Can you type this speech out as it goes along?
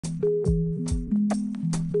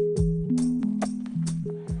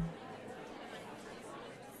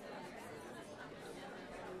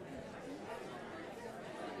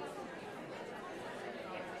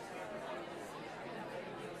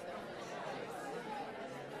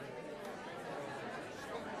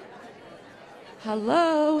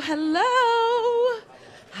Hello, hello.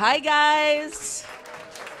 Hi, guys.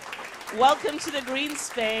 Welcome to the Greene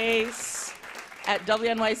Space at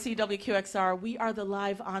WNYC WQXR. We are the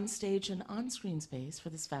live on-stage and on-screen space for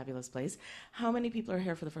this fabulous place. How many people are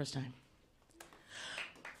here for the first time?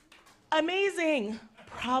 Amazing.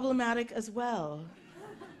 Problematic as well.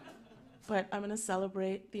 But I'm going to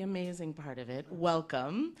celebrate the amazing part of it.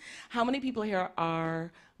 Welcome. How many people here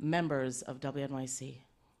are members of WNYC?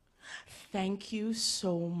 Thank you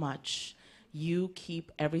so much. You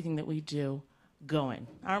keep everything that we do going.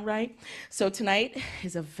 All right? So tonight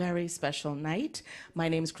is a very special night. My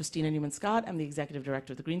name is Christina Newman-Scott. I'm the executive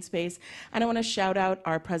director of the Greene Space. And I want to shout out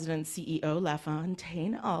our president and CEO,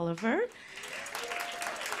 LaFontaine Oliver.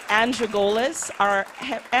 Andrew Golis,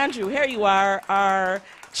 Andrew, here you are, our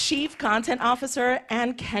Chief Content Officer,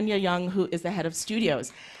 and Kenya Young, who is the head of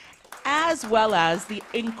studios, as well as the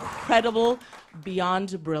incredible,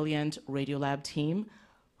 beyond brilliant Radiolab team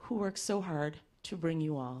who works so hard to bring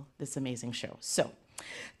you all this amazing show. So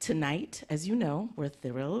tonight, as you know, we're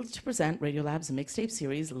thrilled to present Radiolab's Mixtape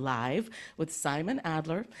series live with Simon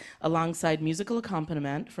Adler, alongside musical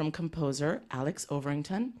accompaniment from composer Alex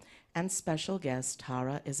Overington and special guest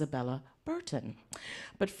Tara Isabella Burton.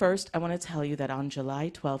 But first, I want to tell you that on July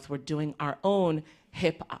 12th, we're doing our own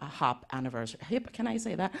hip-hop anniversary. Can I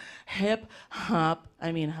say that? Hip-hop,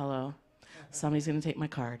 hello. Somebody's going to take my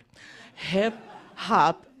card.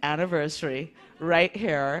 Hip-hop anniversary right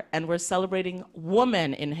here, and we're celebrating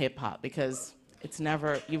women in hip-hop because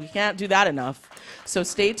you can't do that enough. So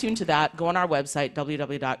stay tuned to that. Go on our website,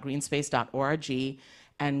 www.greenspace.org,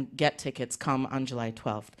 and get tickets. Come on July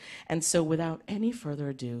 12th. And so without any further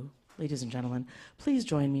ado, ladies and gentlemen, please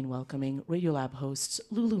join me in welcoming Radiolab hosts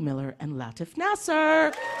Lulu Miller and Latif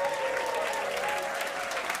Nasser.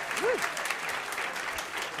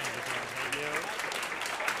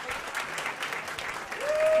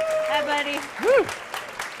 Hi, buddy. Woo.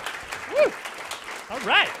 Woo. All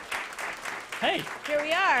right. Hey. Here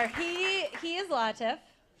we are. He is Latif.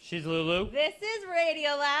 She's Lulu. This is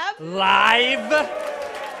Radiolab. Live.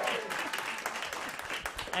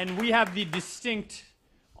 And we have the distinct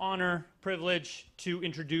honor, privilege to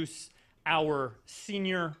introduce our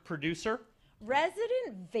senior producer.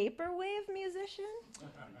 Resident vaporwave musician.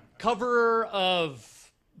 Coverer of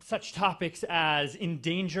such topics as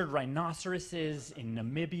endangered rhinoceroses in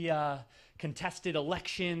Namibia, contested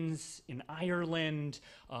elections in Ireland,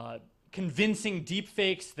 convincing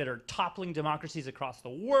deepfakes that are toppling democracies across the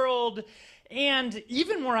world, and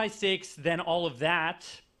even more high stakes than all of that,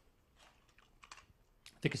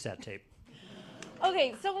 the cassette tape.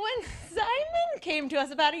 Okay, so when Simon came to us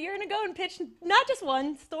about a year ago and pitched not just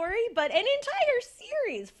one story, but an entire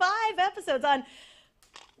series, 5 episodes on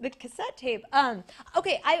the cassette tape.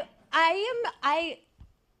 Okay,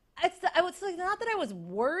 it's like not that I was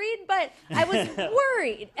worried, but I was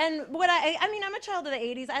worried. And I'm a child of the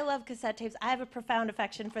 80s. I love cassette tapes. I have a profound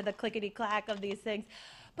affection for the clickety-clack of these things.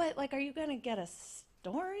 But like, are you gonna get a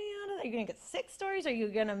story out of it? Are you gonna get 6 stories? Are you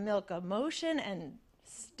gonna milk emotion and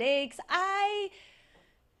stakes? I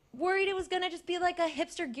worried it was gonna just be like a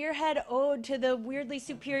hipster gearhead ode to the weirdly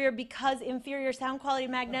superior because inferior sound quality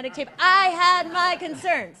magnetic tape. I had my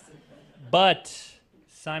concerns. But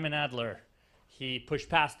Simon Adler, he pushed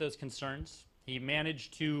past those concerns. He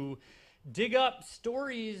managed to dig up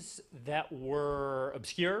stories that were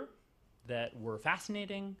obscure, that were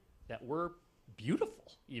fascinating, that were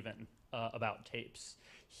beautiful even about tapes.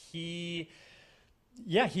 He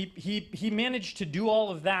managed to do all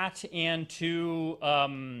of that and to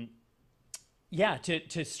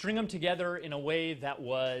string them together in a way that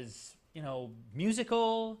was,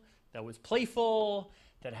 musical, that was playful,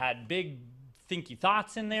 that had big thinky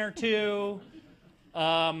thoughts in there too.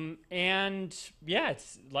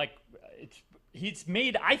 He's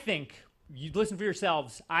made, I think, you listen for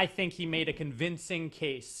yourselves, I think he made a convincing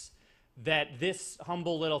case that this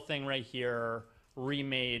humble little thing right here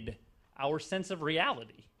remade our sense of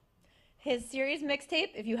reality. His series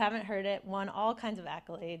Mixtape, if you haven't heard it, won all kinds of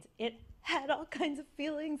accolades. It had all kinds of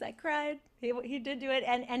feelings. I cried. He did do it,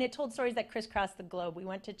 and it told stories that crisscrossed the globe. We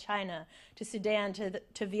went to China, to Sudan,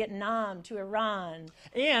 to Vietnam, to Iran.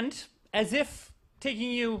 And as if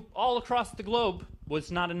taking you all across the globe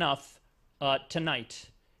was not enough,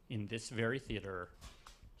 tonight in this very theater,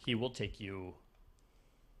 he will take you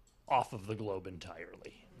off of the globe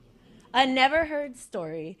entirely. A never heard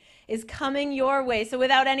story is coming your way. So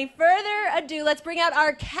without any further ado, let's bring out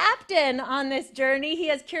our captain on this journey. He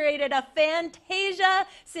has curated a fantasia.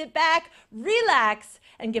 Sit back, relax,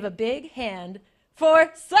 and give a big hand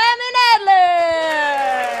for Simon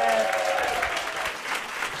Adler.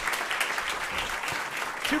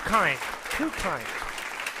 Too kind. too kind.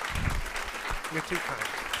 You're too kind.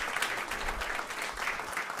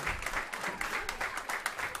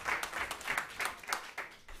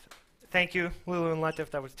 Thank you, Lulu and Latif.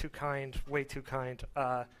 That was too kind, way too kind.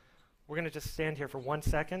 We're going to just stand here for 1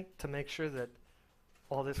 second to make sure that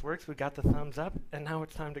all this works. We got the thumbs up, and now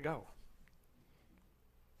it's time to go.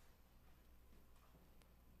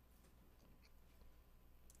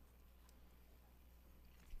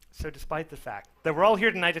 So despite the fact that we're all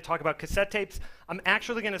here tonight to talk about cassette tapes, I'm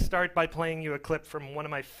actually going to start by playing you a clip from one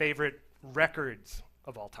of my favorite records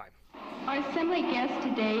of all time. Our assembly guest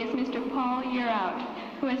today is Mr. Paul Yearout,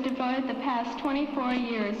 who has devoted the past 24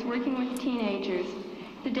 years working with teenagers.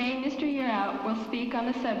 Today, Mr. Yearout will speak on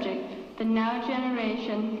the subject, the now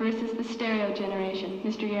generation versus the stereo generation.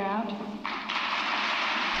 Mr. Yearout.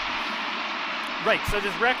 Right, so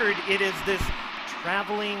this record, it is this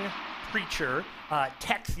traveling preacher,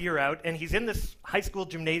 Tex Yearout, and he's in this high school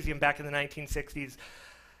gymnasium back in the 1960s,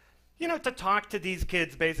 you know, to talk to these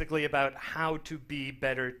kids basically about how to be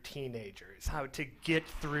better teenagers, how to get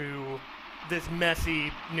through this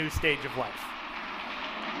messy new stage of life.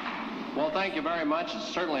 Well, thank you very much. It's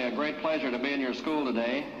certainly a great pleasure to be in your school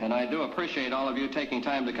today, and I do appreciate all of you taking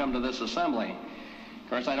time to come to this assembly. Of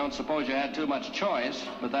course, I don't suppose you had too much choice,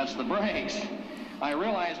 but that's the breaks. I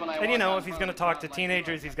realize when I... And you know, if he's going to talk to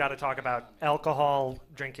teenagers, he's got to talk about alcohol,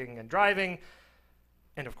 drinking, and driving,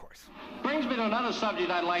 and of course. Brings me to another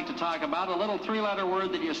subject I'd like to talk about, a little three-letter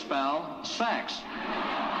word that you spell, sex.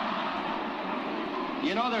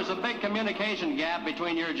 You know, there's a big communication gap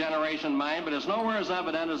between your generation and mine, but it's nowhere as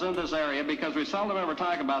evident as in this area because we seldom ever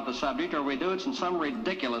talk about the subject, or we do it in some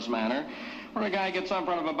ridiculous manner, where a guy gets in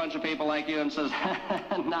front of a bunch of people like you and says,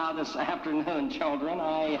 now this afternoon, children,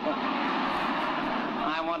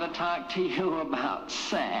 I want to talk to you about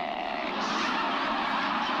sex.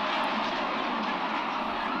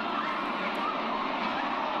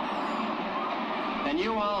 And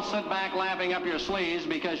you all sit back laughing up your sleeves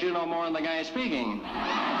because you know more than the guy speaking.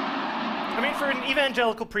 I mean, for an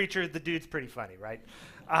evangelical preacher, the dude's pretty funny, right?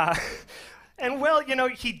 And well, you know,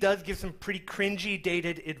 he does give some pretty cringy,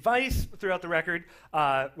 dated advice throughout the record,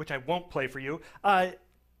 which I won't play for you.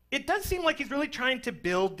 It does seem like he's really trying to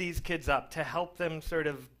build these kids up, to help them sort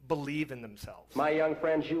of believe in themselves. My young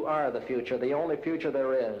friends, you are the future, the only future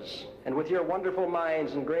there is. And with your wonderful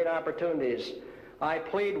minds and great opportunities, I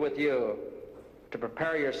plead with you to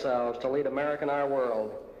prepare yourselves to lead America and our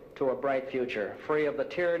world to a bright future, free of the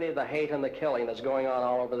tyranny, the hate, and the killing that's going on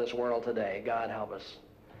all over this world today. God help us.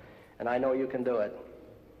 And I know you can do it,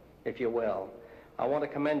 if you will. I want to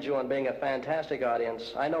commend you on being a fantastic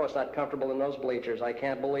audience. I know it's not comfortable in those bleachers. I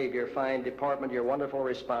can't believe your fine deportment, your wonderful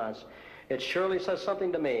response. It surely says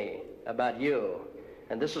something to me about you,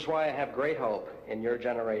 and this is why I have great hope in your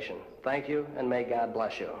generation. Thank you, and may God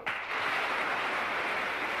bless you.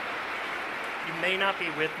 You may not be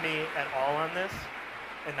with me at all on this,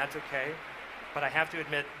 and that's okay, but I have to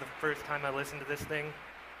admit, the first time I listened to this thing,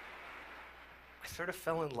 I sort of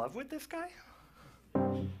fell in love with this guy.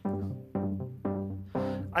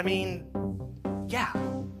 I mean, yeah.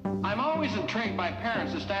 I'm always intrigued by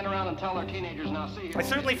parents who stand around and tell their teenagers, now see here. I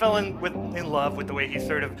certainly fell in love with the way he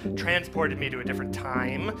sort of transported me to a different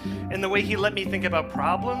time, and the way he let me think about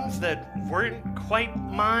problems that weren't quite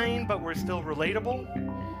mine, but were still relatable.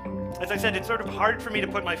 As I said, it's sort of hard for me to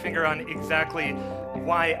put my finger on exactly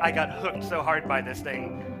why I got hooked so hard by this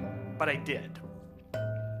thing, but I did.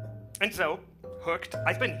 And so, hooked,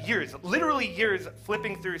 I spent years, literally years,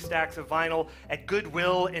 flipping through stacks of vinyl at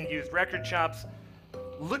Goodwill and used record shops,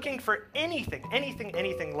 looking for anything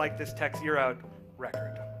like this Tex Yearout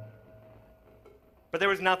record. But there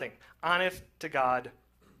was nothing. Honest to God,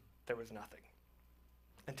 there was nothing.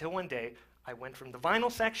 Until one day, I went from the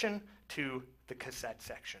vinyl section to the cassette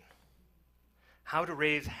section. How to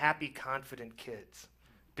raise happy, confident kids,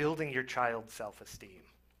 building your child's self-esteem.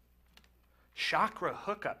 Chakra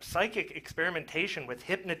hookup, psychic experimentation with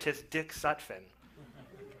hypnotist Dick Sutphin.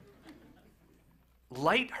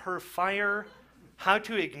 Light her fire, how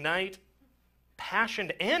to ignite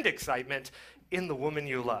passion and excitement in the woman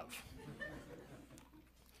you love.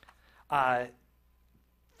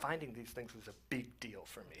 Finding these things was a big deal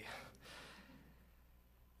for me.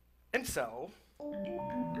 And so,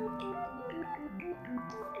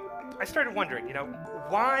 I started wondering, you know,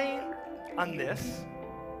 why on this,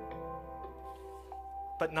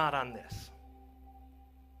 but not on this?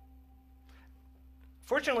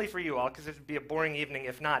 Fortunately for you all, because it would be a boring evening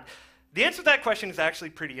if not, the answer to that question is actually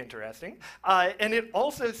pretty interesting. And it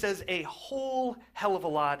also says a whole hell of a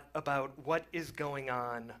lot about what is going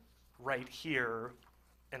on right here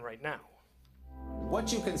and right now.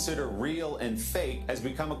 What you consider real and fake has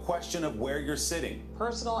become a question of where you're sitting.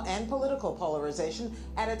 Personal and political polarization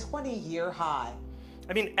at a 20-year high.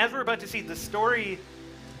 I mean, as we're about to see, the story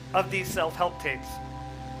of these self-help tapes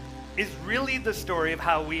is really the story of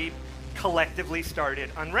how we collectively started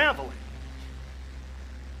unraveling.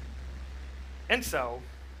 And so,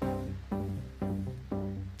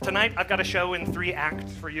 tonight I've got a show in 3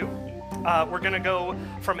 acts for you. We're gonna go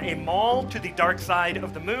from a mall to the dark side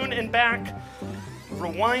of the moon and back,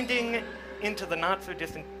 rewinding into the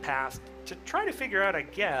not-so-distant past to try to figure out, I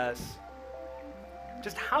guess,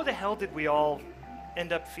 just how the hell did we all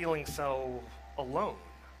end up feeling so alone?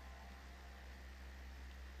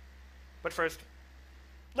 But first,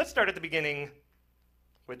 let's start at the beginning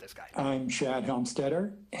with this guy. I'm Shad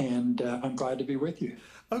Helmstetter, and I'm glad to be with you.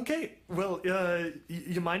 Okay, well,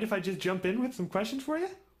 you mind if I just jump in with some questions for you?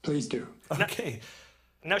 Please do. Okay.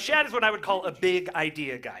 Now, Shad is what I would call a big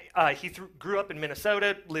idea guy. He grew up in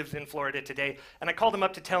Minnesota, lives in Florida today, and I called him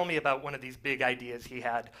up to tell me about one of these big ideas he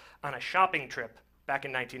had on a shopping trip back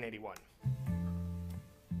in 1981.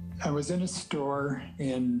 I was in a store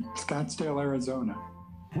in Scottsdale, Arizona.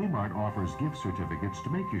 Kmart offers gift certificates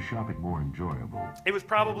to make your shopping more enjoyable. It was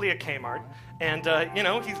probably a Kmart, and, you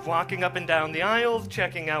know, he's walking up and down the aisles,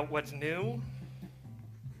 checking out what's new.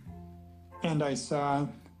 And I saw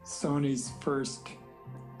Sony's first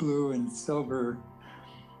blue and silver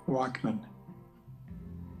Walkman.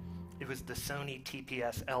 It was the Sony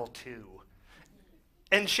TPS L2.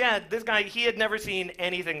 And Shad, this guy, he had never seen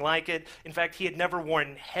anything like it. In fact, he had never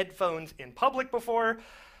worn headphones in public before.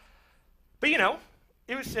 But, you know,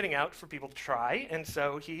 it was sitting out for people to try, and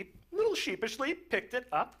so he, a little sheepishly, picked it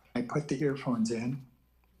up. I put the earphones in.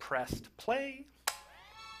 Pressed play.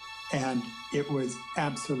 And it was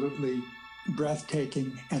absolutely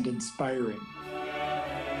breathtaking and inspiring.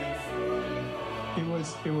 It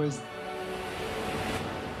was,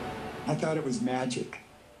 I thought it was magic.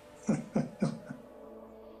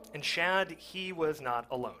 And Shad, he was not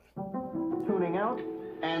alone. Tuning out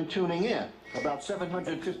and tuning in. About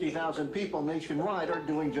 750,000 people nationwide are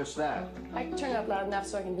doing just that. I can turn it up loud enough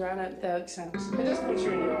so I can drown out the sounds. It just puts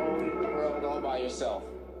you in your own world all by yourself.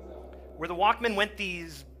 Where the Walkman went,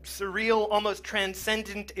 these surreal, almost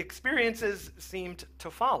transcendent experiences seemed to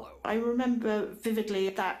follow. I remember vividly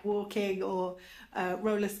that walking or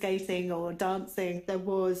roller skating or dancing, there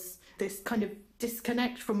was this kind of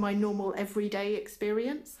disconnect from my normal everyday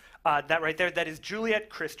experience. That right there, that is Juliet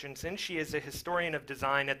Christensen. She is a historian of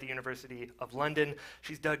design at the University of London.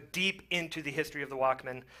 She's dug deep into the history of the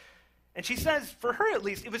Walkman. And she says, for her at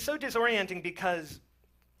least, it was so disorienting because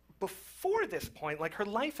before this point, like, her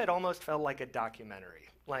life had almost felt like a documentary.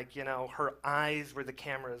 Like, you know, her eyes were the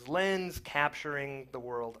camera's lens, capturing the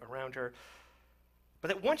world around her. But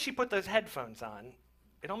that once she put those headphones on,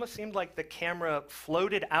 it almost seemed like the camera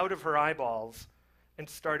floated out of her eyeballs and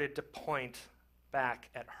started to point back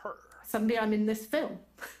at her. Suddenly I'm in this film,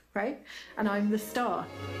 right? And I'm the star.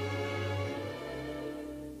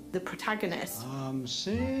 The protagonist. I'm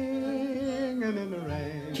singing in the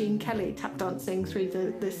rain. Gene Kelly tap dancing through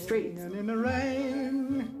the streets. In the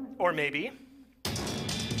rain. Or maybe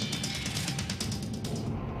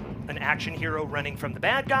an action hero running from the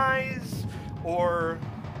bad guys, or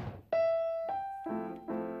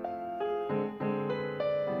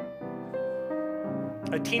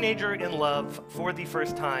a teenager in love for the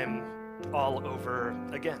first time all over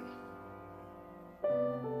again.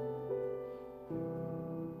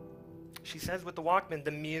 She says with the Walkman,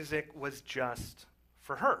 the music was just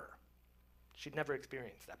for her. She'd never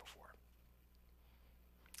experienced that before.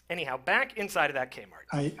 Anyhow, back inside of that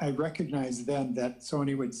Kmart. I recognized then that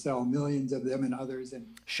Sony would sell millions of them and others. And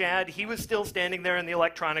Shad, he was still standing there in the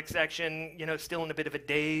electronics section, you know, still in a bit of a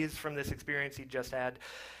daze from this experience he just had.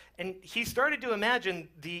 And he started to imagine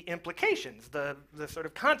the implications, the sort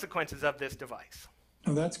of consequences of this device.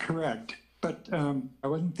 Oh, that's correct. But I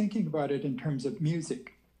wasn't thinking about it in terms of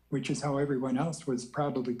music, which is how everyone else was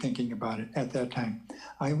probably thinking about it at that time.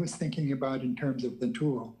 I was thinking about it in terms of the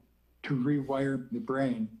tool to rewire the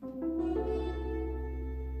brain.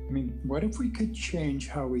 I mean, what if we could change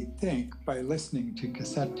how we think by listening to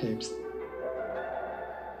cassette tapes?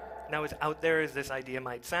 Now, as out there as this idea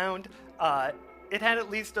might sound, it had at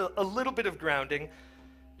least a little bit of grounding.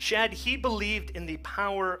 Shad, he believed in the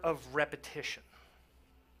power of repetition.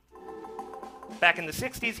 Back in the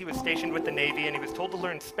 60s, he was stationed with the Navy, and he was told to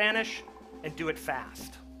learn Spanish and do it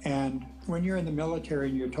fast. And when you're in the military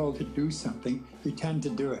and you're told to do something, you tend to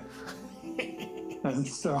do it. And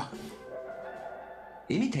so...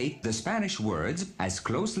 Imitate the Spanish words as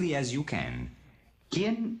closely as you can.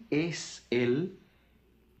 ¿Quién es él?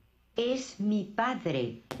 Es mi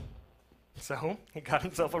padre. So he got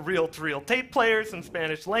himself a reel-to-reel tape player, some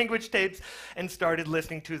Spanish language tapes, and started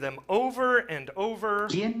listening to them over and over.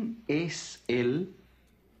 ¿Quién es él?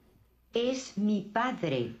 Es mi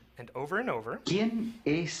padre. And over and over. ¿Quién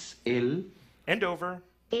es él? And over.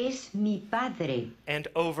 Es mi padre. And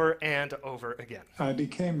over again. I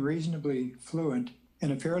became reasonably fluent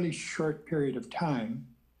in a fairly short period of time,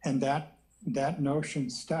 and that notion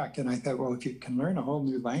stuck. And I thought, well, if you can learn a whole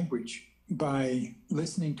new language by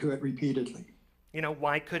listening to it repeatedly. You know,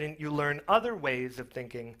 why couldn't you learn other ways of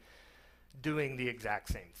thinking doing the exact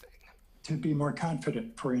same thing? To be more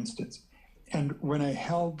confident, for instance. And when I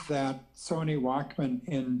held that Sony Walkman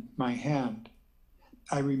in my hand,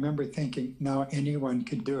 I remember thinking, now anyone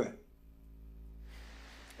could do it.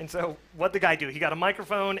 And so what'd the guy do? He got a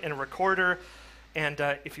microphone and a recorder, and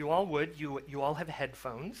if you all would, you all have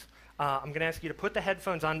headphones. I'm going to ask you to put the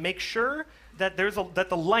headphones on. Make sure that that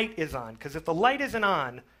the light is on, because if the light isn't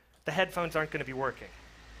on, the headphones aren't going to be working.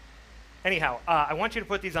 Anyhow, I want you to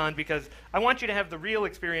put these on because I want you to have the real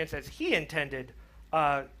experience as he intended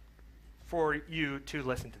for you to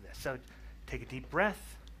listen to this. So take a deep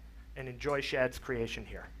breath and enjoy Shad's creation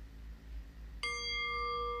here.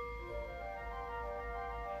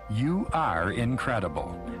 You are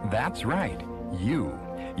incredible. That's right, you.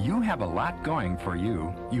 You have a lot going for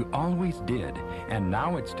you. You always did. And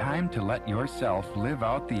now it's time to let yourself live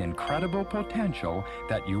out the incredible potential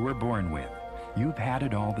that you were born with. You've had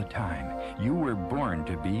it all the time. You were born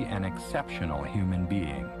to be an exceptional human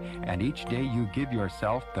being. And each day you give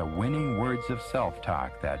yourself the winning words of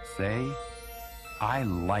self-talk that say, I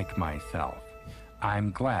like myself.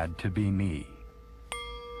 I'm glad to be me.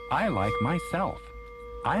 I like myself.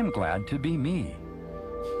 I'm glad to be me.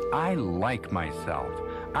 I like myself.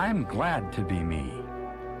 I'm glad to be me.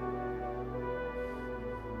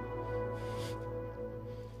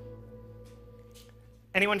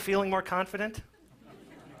 Anyone feeling more confident?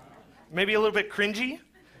 Maybe a little bit cringy?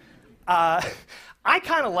 I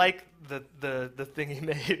kind of like the thing he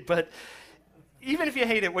made, but even if you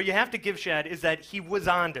hate it, what you have to give Shad is that he was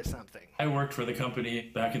onto something. I worked for the company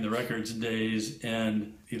back in the records days,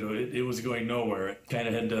 and it was going nowhere. It kind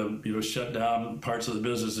of had to shut down parts of the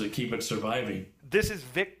business to keep it surviving. This is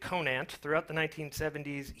Vic Conant. Throughout the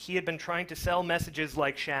 1970s, he had been trying to sell messages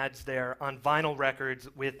like Shad's there on vinyl records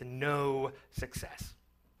with no success.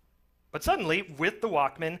 But suddenly, with the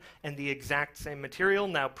Walkman and the exact same material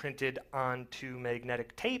now printed onto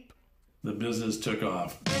magnetic tape, the business took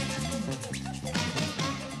off.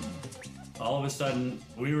 All of a sudden,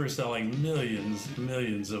 we were selling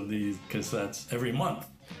millions of these cassettes every month.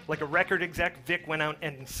 Like a record exec, Vic went out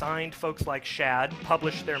and signed folks like Shad,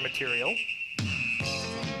 published their material.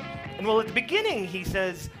 And well, at the beginning, he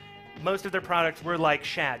says most of their products were like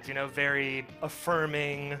Shad's, very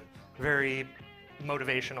affirming, very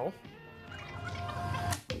motivational.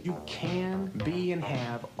 You can be and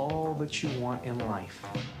have all that you want in life.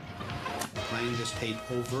 Playing this tape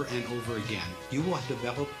over and over again, you will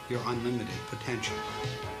develop your unlimited potential.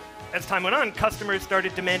 As time went on, customers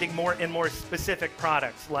started demanding more and more specific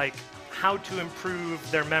products, like how to improve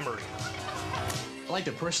their memory. I'd like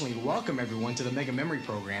to personally welcome everyone to the Mega Memory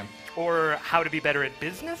program. Or how to be better at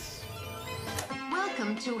business.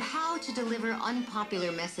 Welcome to How to Deliver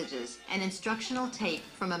Unpopular Messages, an instructional tape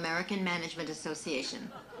from American Management Association.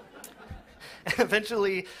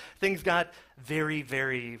 Eventually, things got very,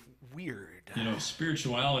 very weird.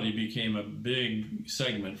 Spirituality became a big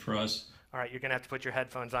segment for us. All right, you're going to have to put your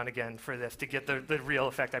headphones on again for this to get the real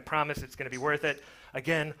effect. I promise it's going to be worth it.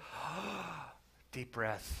 Again, deep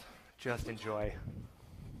breath. Just enjoy.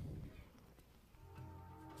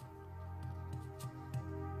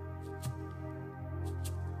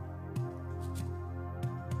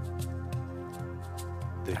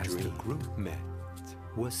 The dream the group met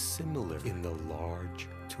was similar in the large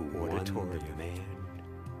auditorium. Man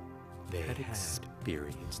they had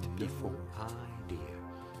experienced before. Idea.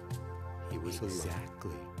 He was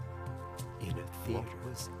exactly in a theater. What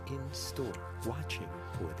was in store? Watching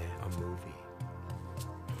for them a movie.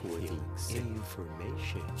 For the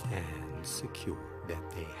information and secure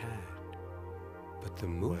that they had. But the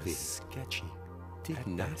movie was sketchy. Did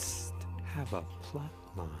not have a plot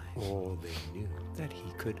line. All they knew that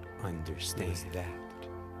he could understand was that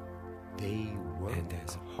they were, and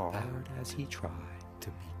as hard as he tried to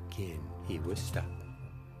begin, he was stuck.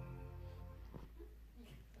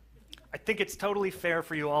 I think it's totally fair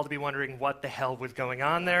for you all to be wondering what the hell was going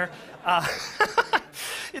on there.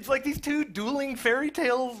 It's like these two dueling fairy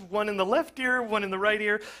tales, one in the left ear, one in the right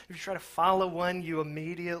ear. If you try to follow one, you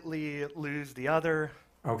immediately lose the other.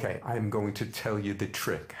 Okay, I'm going to tell you the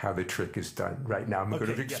trick, how the trick is done right now. I'm going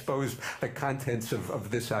to expose the contents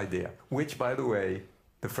of this idea, which, by the way,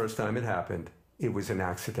 the first time it happened, it was an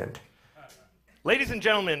accident. Ladies and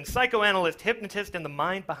gentlemen, psychoanalyst, hypnotist, and the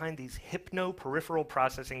mind behind these hypno-peripheral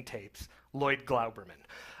processing tapes, Lloyd Glauberman.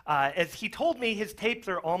 As he told me, his tapes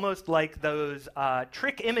are almost like those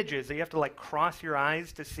trick images that you have to like cross your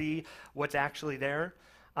eyes to see what's actually there.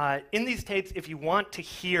 In these tapes, if you want to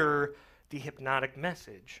hear the hypnotic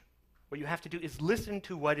message, what you have to do is listen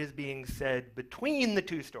to what is being said between the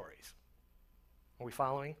two stories. Are we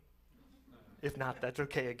following? If not, that's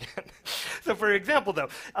okay again. So for example, though,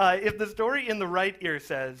 if the story in the right ear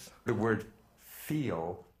says the word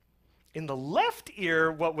feel, in the left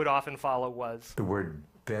ear, what would often follow was the word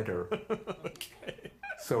better. Okay.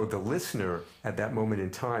 So the listener at that moment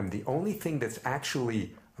in time, the only thing that's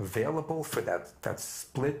actually available for that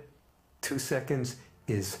split 2 seconds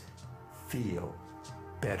is feel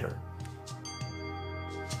better.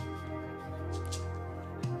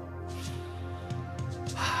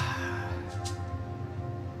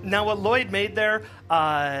 Now, what Lloyd made there, and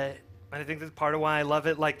I think this is part of why I love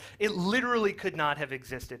it, like, it literally could not have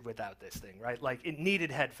existed without this thing, right? Like, it needed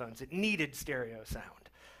headphones, it needed stereo sound.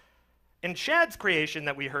 And Shad's creation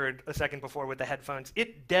that we heard a second before with the headphones,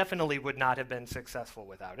 it definitely would not have been successful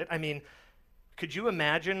without it. I mean, could you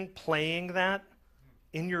imagine playing that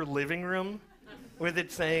in your living room with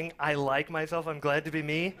it saying, I like myself, I'm glad to be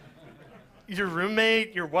me? Your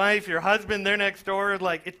roommate, your wife, your husband, they're next door,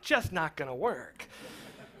 like, it's just not gonna work.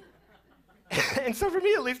 And so for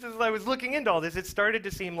me, at least, as I was looking into all this, it started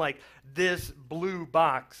to seem like this blue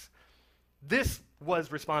box, this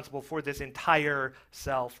was responsible for this entire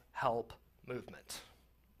self-help movement.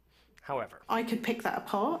 However, I could pick that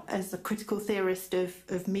apart as a critical theorist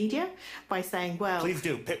of media by saying, well... Please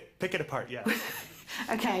do. Pick it apart, yeah.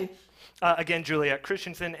 Okay. Again, Juliet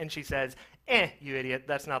Christensen, and she says, you idiot,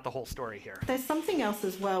 that's not the whole story here. There's something else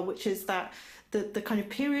as well, which is that the kind of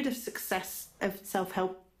period of success of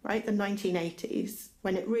self-help, right, the 1980s,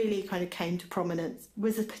 when it really kind of came to prominence,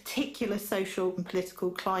 was a particular social and political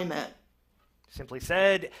climate. Simply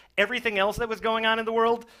said, everything else that was going on in the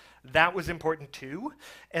world, that was important too,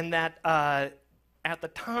 and that at the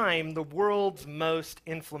time, the world's most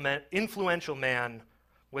influential man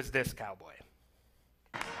was this cowboy.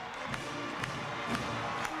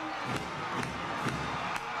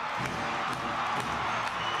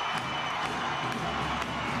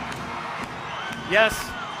 Yes,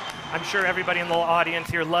 I'm sure everybody in the audience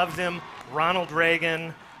here loves him, Ronald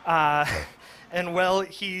Reagan. And well,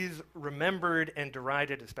 he's remembered and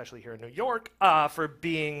derided, especially here in New York, for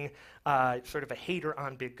being sort of a hater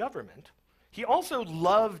on big government. He also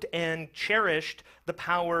loved and cherished the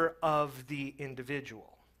power of the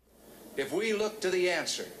individual. If we look to the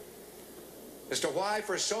answer as to why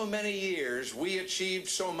for so many years we achieved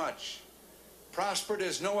so much, prospered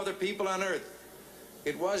as no other people on earth,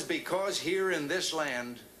 it was because here in this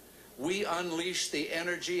land we unleashed the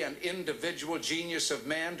energy and individual genius of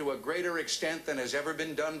man to a greater extent than has ever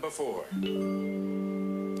been done before.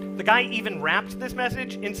 The guy even wrapped this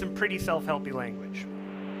message in some pretty self-helpy language.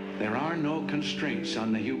 There are no constraints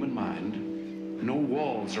on the human mind, no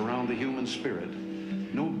walls around the human spirit,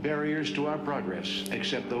 no barriers to our progress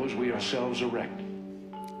except those we ourselves erect.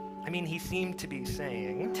 I mean, he seemed to be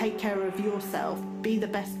saying, take care of yourself, be the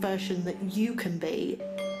best version that you can be.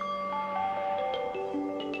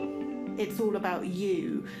 It's all about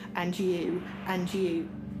you, and you, and you.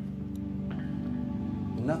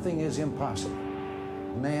 Nothing is impossible.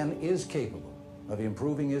 Man is capable of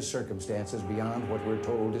improving his circumstances beyond what we're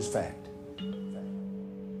told is fact.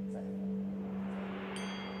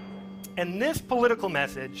 And this political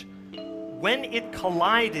message, when it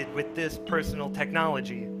collided with this personal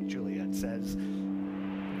technology, Juliet says,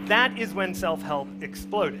 that is when self-help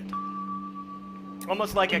exploded.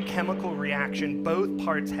 Almost like a chemical reaction, both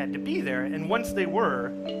parts had to be there, and once they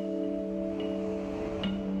were,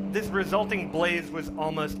 this resulting blaze was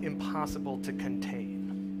almost impossible to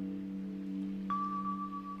contain.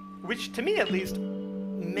 Which, to me at least,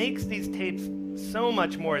 makes these tapes so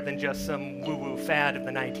much more than just some woo-woo fad of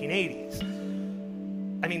the 1980s.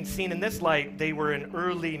 I mean, seen in this light, they were an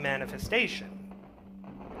early manifestation,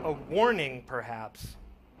 a warning, perhaps,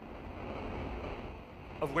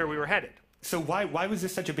 of where we were headed. So why was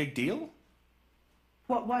this such a big deal?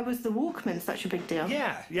 Why was the Walkman such a big deal?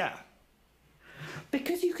 Yeah.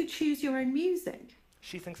 Because you could choose your own music.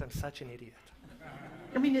 She thinks I'm such an idiot.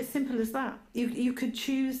 I mean, it's simple as that. You could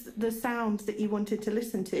choose the sounds that you wanted to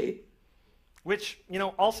listen to. Which,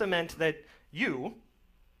 also meant that you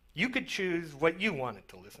could choose what you wanted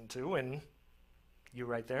to listen to, and you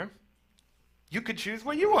right there, You could choose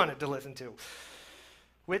what you wanted to listen to,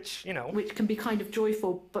 which, you know. Which can be kind of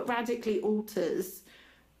joyful, but radically alters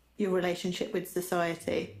your relationship with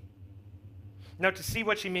society. Now, to see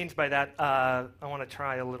what she means by that, I want to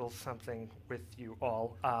try a little something with you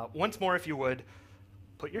all. Once more, if you would,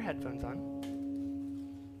 put your headphones on.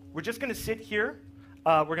 We're just going to sit here.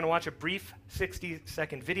 We're going to watch a brief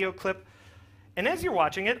 60-second video clip. And as you're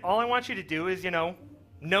watching it, all I want you to do is, you know,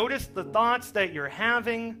 notice the thoughts that you're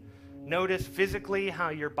having. Notice physically how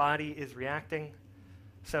your body is reacting.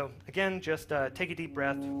 So, again, just take a deep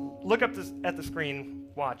breath. Look up at the screen,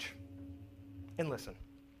 watch, and listen.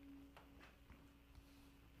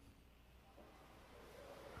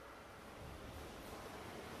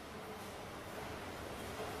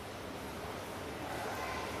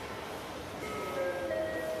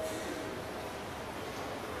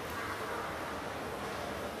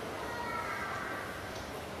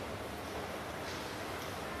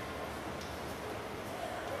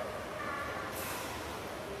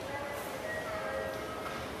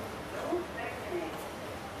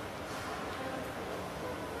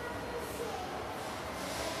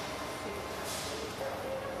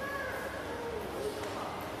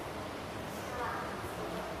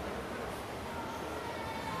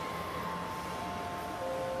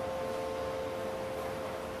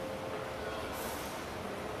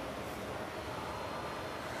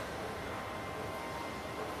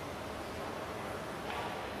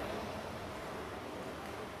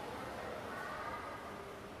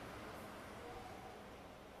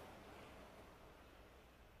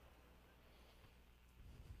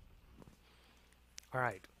 All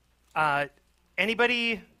right.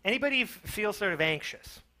 Anybody feel sort of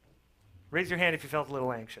anxious? Raise your hand if you felt a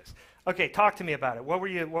little anxious. Okay, talk to me about it. What were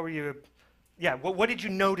you? Yeah. What did you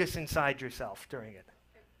notice inside yourself during it?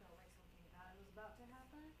 It felt like something bad was about to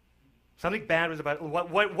happen. Something bad was about.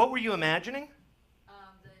 What were you imagining?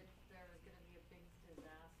 That there was going to be a big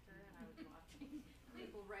disaster, and I was watching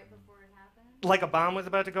people right before it happened. Like a bomb was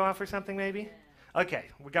about to go off or something, maybe? Yeah. Okay.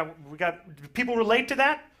 We got. Do people relate to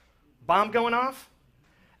that? Bomb going off?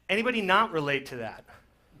 Anybody not relate to that?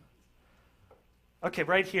 Okay,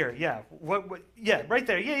 right here. Yeah. Yeah, right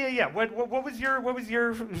there. Yeah. What was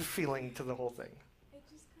your feeling to the whole thing? It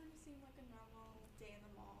just kind of seemed like a normal day in the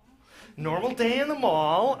mall. Normal day in the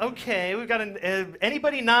mall. Okay, we've got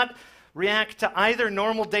anybody not react to either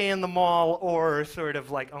normal day in the mall or sort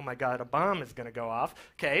of like, oh my God, a bomb is going to go off.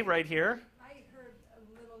 Okay, right here. I heard a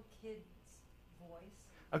little kid's voice.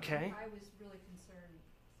 Okay. I was really concerned,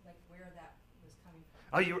 like where that was coming from.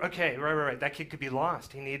 Oh, you okay? Right. That kid could be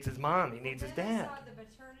lost. He needs his mom. He needs his dad. I saw the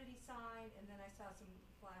maternity sign, and then I saw some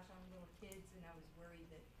flash on little kids, and I was worried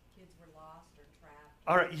that kids were lost or trapped.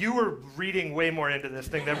 All right, you were reading way more into this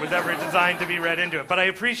thing than was ever designed to be read into it, but I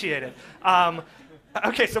appreciate it.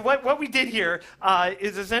 Okay, so what we did here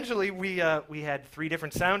is essentially we had 3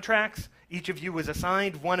 different soundtracks. Each of you was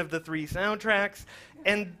assigned one of the 3 soundtracks,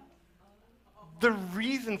 and the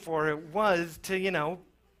reason for it was to, you know,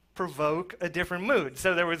 provoke a different mood.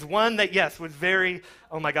 So there was one that, yes, was very,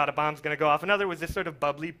 oh my God, a bomb's going to go off. Another was this sort of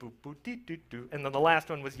bubbly, boop, boop, dee, doo, doo. And then the last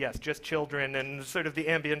one was, yes, just children and sort of the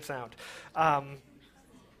ambient sound.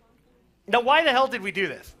 Now, why the hell did we do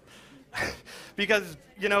this? Because,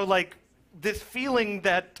 you know, like, this feeling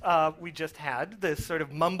that we just had, this sort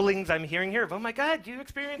of mumblings I'm hearing here of, oh my God, you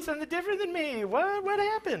experienced something different than me. What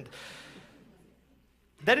happened?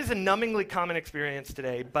 That is a numbingly common experience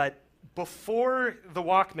today, but before the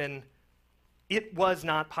Walkman, it was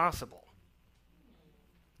not possible.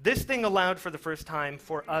 This thing allowed for the first time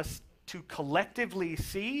for us to collectively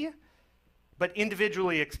see, but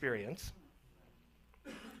individually experience,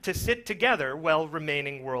 to sit together while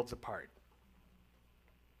remaining worlds apart.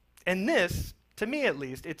 And this, to me at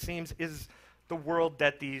least, it seems, is the world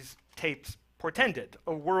that these tapes portended,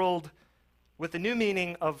 a world with a new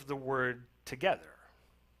meaning of the word together.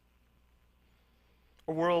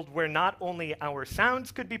 A world where not only our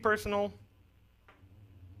sounds could be personal,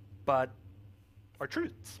 but our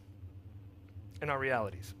truths and our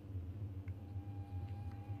realities.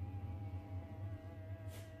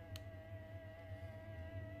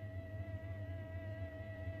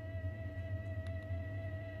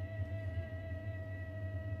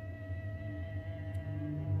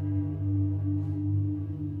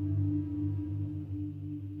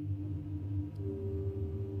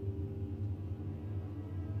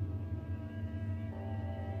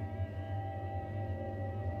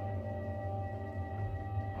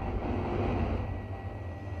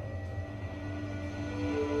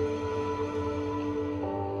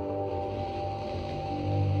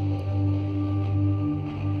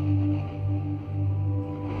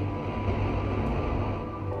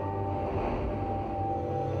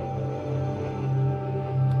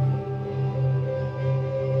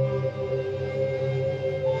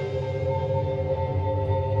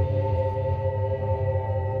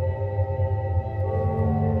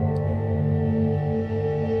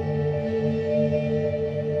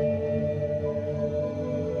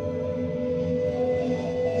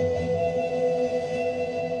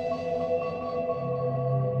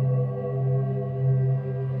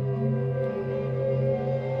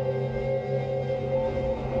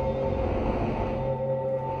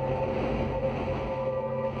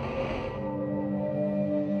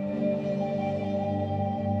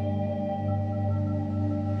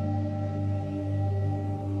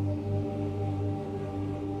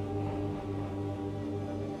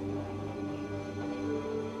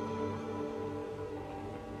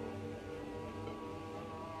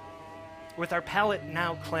 with our palette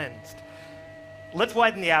now cleansed, let's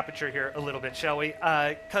widen the aperture here a little bit, shall we?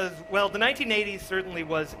 Because, well, the 1980s certainly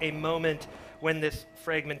was a moment when this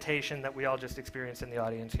fragmentation that we all just experienced in the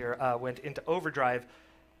audience here went into overdrive.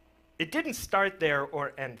 It didn't start there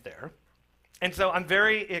or end there. And so I'm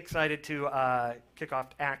very excited to kick off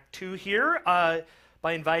Act 2 here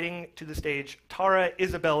by inviting to the stage Tara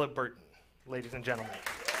Isabella Burton, ladies and gentlemen.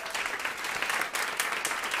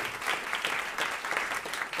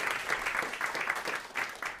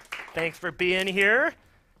 Thanks for being here.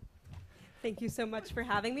 Thank you so much for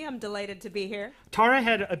having me. I'm delighted to be here. Tara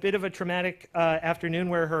had a bit of a traumatic afternoon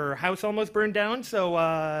where her house almost burned down,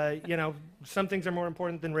 so, you know, some things are more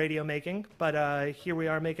important than radio making, but here we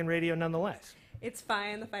are making radio nonetheless. It's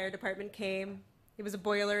fine. The fire department came. It was a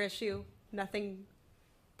boiler issue. Nothing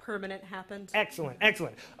permanent happened. Excellent,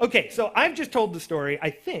 excellent. Okay, so I've just told the story, I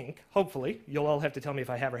think, hopefully, you'll all have to tell me if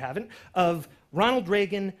I have or haven't, of Ronald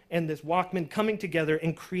Reagan and this Walkman coming together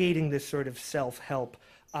and creating this sort of self-help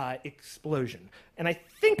explosion. And I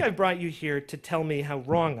think I've brought you here to tell me how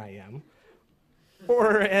wrong I am.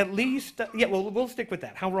 Or at least, yeah, well, we'll stick with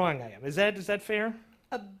that, how wrong I am. Is that fair?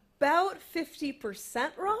 About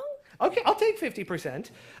 50% wrong? Okay, I'll take 50%.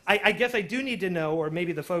 I guess I do need to know, or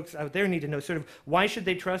maybe the folks out there need to know, sort of, why should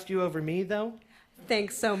they trust you over me, though?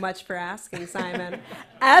 Thanks so much for asking, Simon.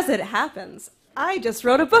 As it happens, I just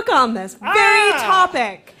wrote a book on this very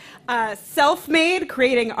topic. Self-Made,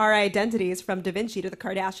 Creating Our Identities from Da Vinci to the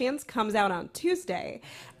Kardashians comes out on Tuesday.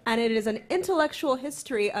 And it is an intellectual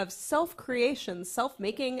history of self-creation,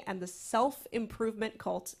 self-making, and the self-improvement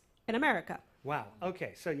cult in America. Wow.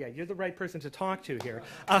 Okay. So yeah, you're the right person to talk to here.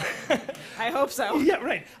 I hope so. Yeah.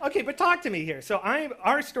 Right. Okay. But talk to me here. So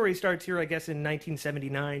our story starts here, I guess, in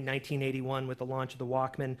 1979, 1981, with the launch of the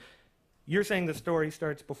Walkman. You're saying the story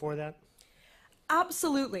starts before that?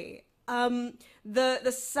 Absolutely.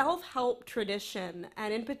 The self-help tradition,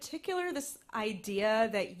 and in particular, this idea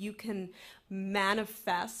that you can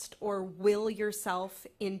manifest or will yourself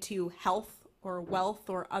into health or wealth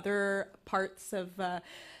or other parts of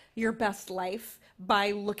your best life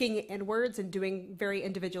by looking inwards and doing very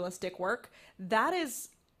individualistic work, that is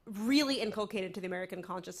really inculcated to the American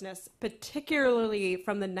consciousness, particularly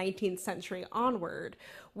from the 19th century onward,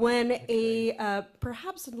 when a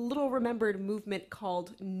perhaps little remembered movement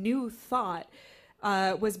called New Thought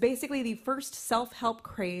was basically the first self-help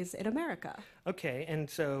craze in America. Okay, and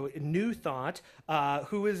so New Thought,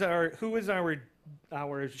 who is our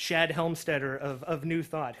Shad Helmstetter of New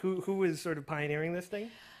Thought? Who is sort of pioneering this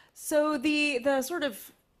thing? So the sort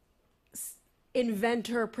of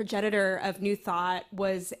inventor, progenitor of New Thought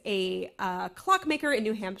was a clockmaker in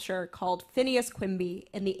New Hampshire called Phineas Quimby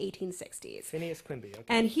in the 1860s. Phineas Quimby, okay.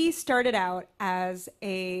 And he started out as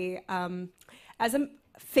a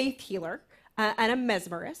faith healer and a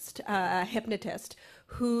mesmerist, a hypnotist,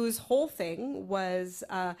 whose whole thing was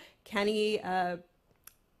can he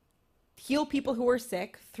heal people who were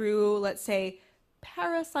sick through, let's say,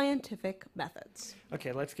 parascientific methods.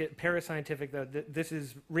 Okay, let's get parascientific, though. This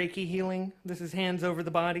is Reiki healing? This is hands over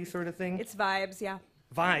the body sort of thing? It's vibes, yeah.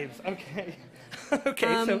 Vibes, okay.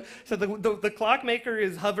 Okay, so the clockmaker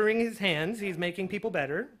is hovering his hands. He's making people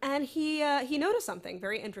better. And he noticed something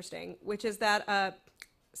very interesting, which is that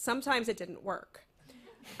sometimes it didn't work.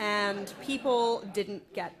 And people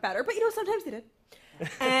didn't get better, but sometimes they did.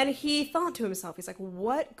 And he thought to himself, he's like,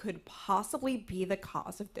 what could possibly be the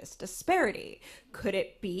cause of this disparity? Could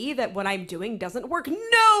it be that what I'm doing doesn't work?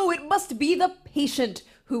 No, it must be the patient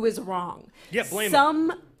who is wrong. Yeah, blame him.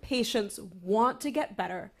 Some patients want to get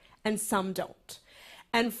better and some don't.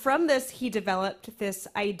 And from this, he developed this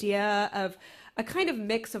idea of a kind of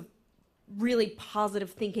mix of really positive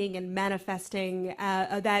thinking and manifesting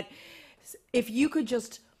that if you could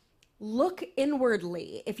just look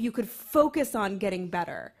inwardly, if you could focus on getting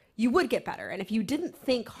better, you would get better. And if you didn't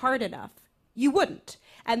think hard enough, you wouldn't.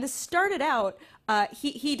 And this started out,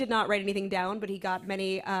 he did not write anything down, but he got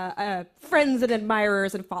many friends and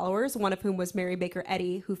admirers and followers, one of whom was Mary Baker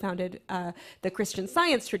Eddy, who founded the Christian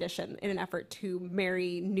Science tradition in an effort to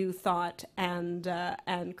marry New Thought and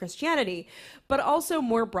Christianity. But also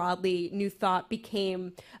more broadly, New Thought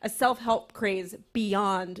became a self-help craze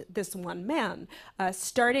beyond this one man,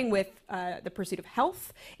 starting with the pursuit of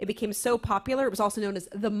health. It became so popular, it was also known as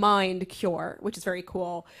the mind cure, which is very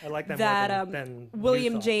cool. I like that more than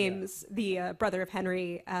William James, the brother of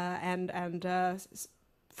Henry and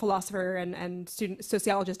philosopher and student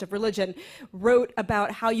sociologist of religion, wrote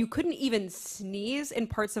about how you couldn't even sneeze in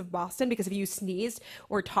parts of Boston because if you sneezed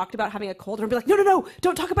or talked about having a cold, everyone would be like, no,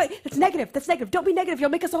 don't talk about it. That's negative. Don't be negative. You'll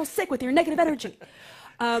make us all sick with your negative energy.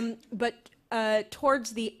 But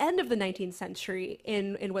towards the end of the 19th century,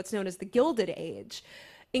 in what's known as the Gilded Age,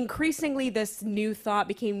 increasingly this new thought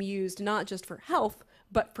became used not just for health,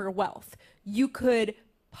 but for wealth. You could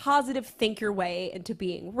positive think your way into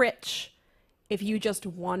being rich if you just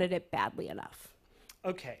wanted it badly enough.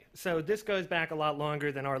 Okay, so this goes back a lot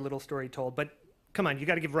longer than our little story told, but come on, you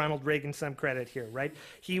got to give Ronald Reagan some credit here, right?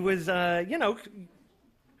 He was,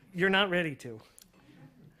 you're not ready to.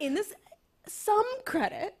 In this, some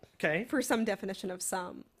credit for some definition of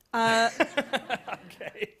some.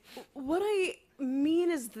 Okay. What I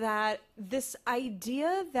mean is that this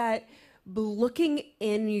idea that looking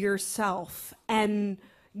in yourself and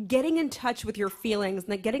getting in touch with your feelings,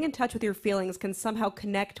 and that getting in touch with your feelings can somehow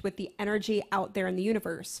connect with the energy out there in the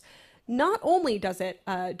universe. Not only does it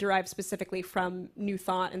derive specifically from New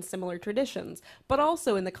Thought and similar traditions, but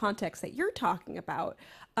also in the context that you're talking about.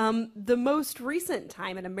 The most recent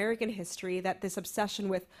time in American history that this obsession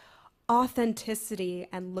with authenticity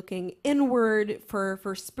and looking inward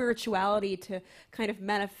for spirituality to kind of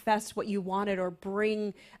manifest what you wanted or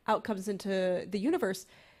bring outcomes into the universe,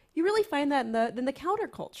 you really find that in the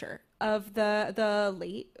counterculture of the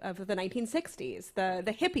 1960s,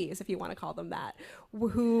 the hippies, if you want to call them that,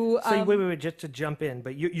 who. So wait, just to jump in,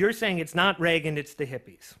 but you're saying it's not Reagan, it's the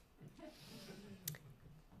hippies.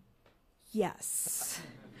 Yes.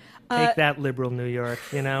 Take that, liberal New York,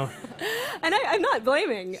 And I'm not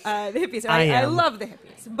blaming the hippies. I love the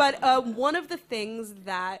hippies. But one of the things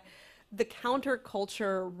that the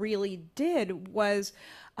counterculture really did was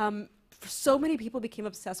so many people became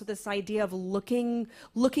obsessed with this idea of looking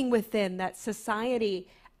within, that society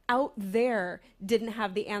out there didn't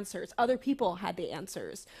have the answers. Other people had the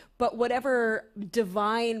answers. But whatever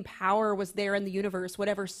divine power was there in the universe,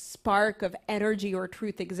 whatever spark of energy or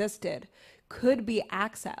truth existed, could be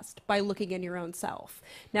accessed by looking in your own self.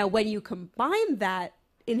 Now, when you combine that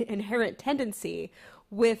inherent tendency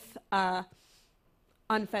with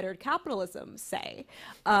unfettered capitalism, say,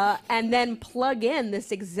 and then plug in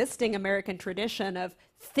this existing American tradition of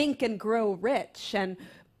think and grow rich and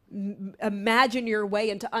imagine your way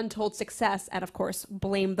into untold success, and of course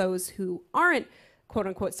blame those who aren't quote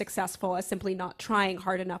unquote successful as simply not trying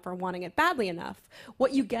hard enough or wanting it badly enough,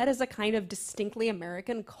 what you get is a kind of distinctly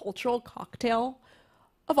American cultural cocktail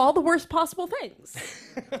of all the worst possible things.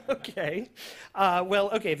 Okay.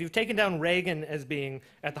 If you've taken down Reagan as being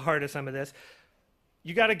at the heart of some of this,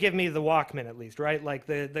 you got to give me the Walkman at least, right? Like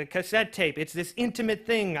the cassette tape. It's this intimate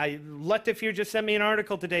thing. Luttifear just sent me an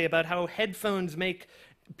article today about how headphones make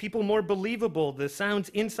people more believable. The sounds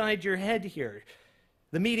inside your head here.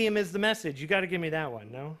 The medium is the message. You got to give me that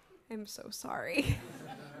one, no? I'm so sorry.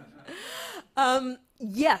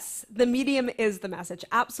 Yes, the medium is the message,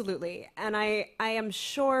 absolutely. And I am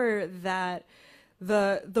sure that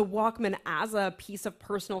the Walkman as a piece of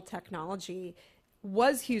personal technology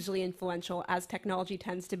was hugely influential, as technology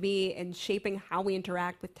tends to be, in shaping how we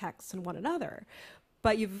interact with texts and one another.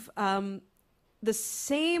 But the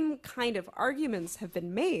same kind of arguments have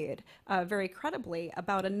been made very credibly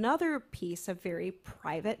about another piece of very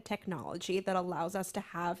private technology that allows us to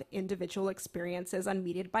have individual experiences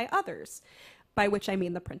unmediated by others, by which I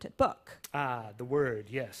mean the printed book. The word,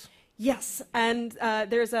 yes. Yes, and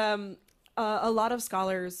there's a lot of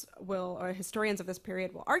scholars or historians of this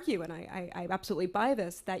period will argue, and I absolutely buy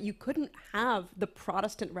this, that you couldn't have the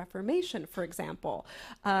Protestant Reformation, for example,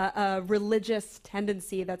 a religious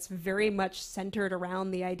tendency that's very much centered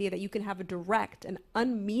around the idea that you can have a direct and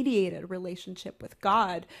unmediated relationship with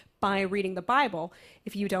God by reading the Bible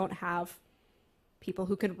if you don't have people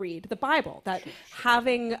who can read the Bible. That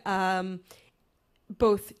having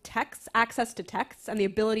both access to texts and the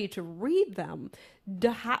ability to read them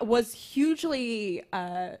was hugely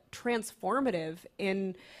transformative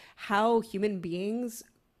in how human beings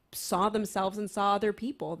saw themselves and saw other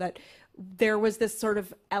people. That there was this sort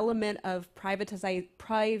of element of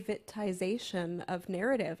privatization of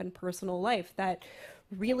narrative and personal life that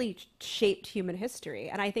really shaped human history.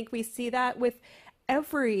 And I think we see that with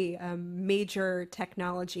every major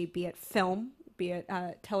technology, be it film, be it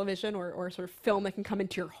television or sort of film that can come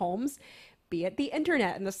into your homes, be it the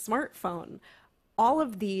internet and the smartphone. All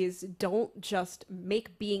of these don't just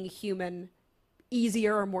make being human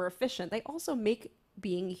easier or more efficient. They also make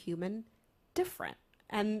being human different.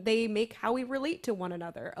 And they make how we relate to one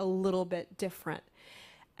another a little bit different.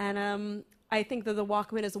 And I think that the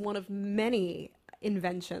Walkman is one of many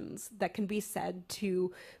inventions that can be said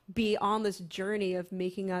to be on this journey of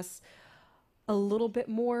making us a little bit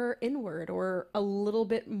more inward, or a little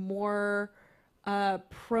bit more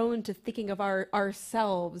prone to thinking of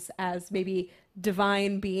ourselves as maybe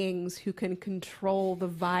divine beings who can control the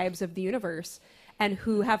vibes of the universe, and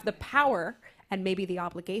who have the power and maybe the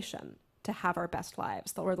obligation to have our best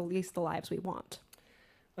lives, or at least the lives we want.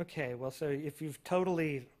 Okay, well, so if you've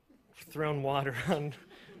totally thrown water on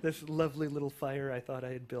this lovely little fire I thought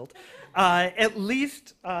I had built, at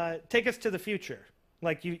least take us to the future.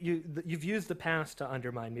 Like you've used the past to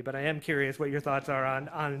undermine me, but I am curious what your thoughts are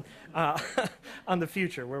on on the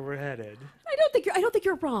future, where we're headed. I don't think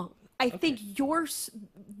you're wrong. I think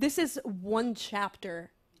this is one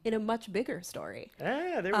chapter in a much bigger story.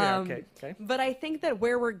 Ah, there we are. Okay. But I think that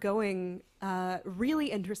where we're going really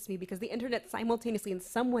interests me, because the internet simultaneously, in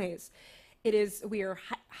some ways, we are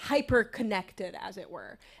hyper connected, as it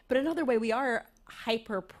were, but another way we are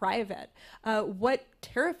hyper private. What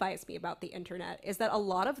terrifies me about the internet is that a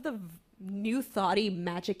lot of the new thoughty,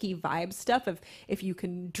 magic-y vibe stuff of if you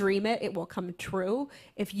can dream it, it will come true.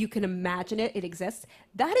 If you can imagine it, it exists.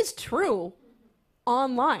 That is true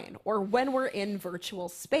online or when we're in virtual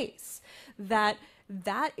space. That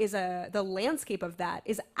is the landscape of that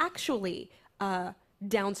is actually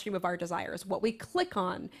downstream of our desires. What we click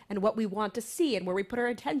on and what we want to see and where we put our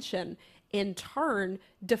attention in turn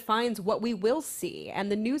defines what we will see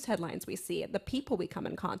and the news headlines we see and the people we come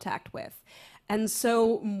in contact with. And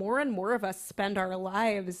so more and more of us spend our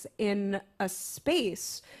lives in a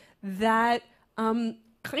space that kind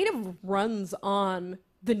of runs on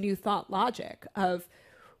the new thought logic of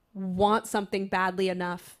want something badly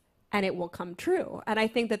enough and it will come true. And I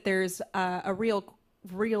think that there's a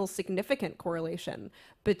real significant correlation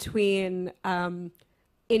between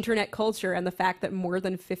internet culture and the fact that more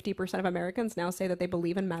than 50% of Americans now say that they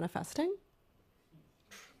believe in manifesting.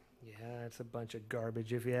 Yeah, it's a bunch of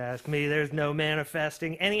garbage if you ask me. There's no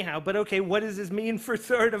manifesting anyhow. But okay, what does this mean for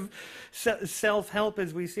sort of self-help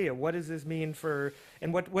as we see it? What does this mean for,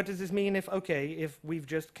 and what does this mean if we've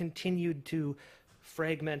just continued to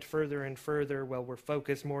fragment further and further while we're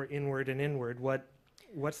focused more inward and inward?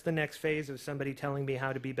 What's the next phase of somebody telling me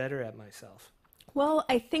how to be better at myself? Well,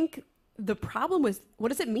 I think the problem was, what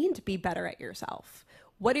does it mean to be better at yourself?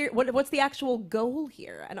 What's the actual goal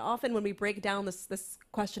here? And often when we break down this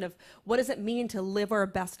question of what does it mean to live our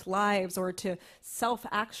best lives or to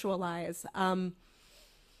self-actualize,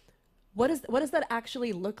 what does that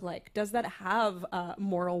actually look like? Does that have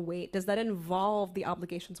moral weight? Does that involve the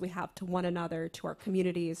obligations we have to one another, to our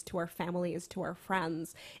communities, to our families, to our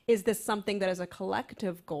friends? Is this something that is a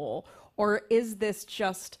collective goal? Or is this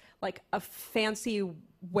just like a fancy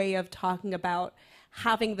way of talking about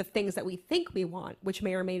having the things that we think we want, which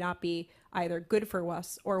may or may not be either good for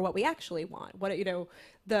us or what we actually want?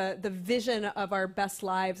 The vision of our best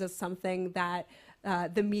lives is something that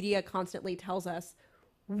the media constantly tells us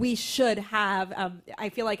we should have. I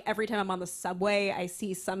feel like every time I'm on the subway, I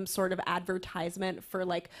see some sort of advertisement for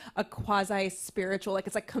like a quasi-spiritual, like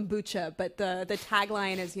it's like kombucha, but the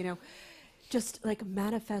tagline is, just like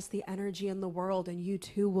manifest the energy in the world and you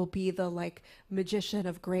too will be the like magician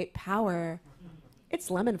of great power.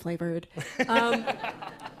 It's lemon flavored.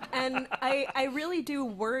 And I really do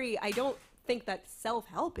worry. I don't think that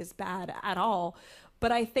self-help is bad at all,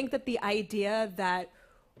 but I think that the idea that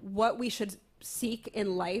what we should seek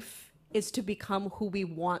in life is to become who we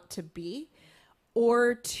want to be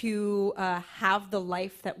or to have the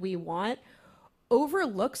life that we want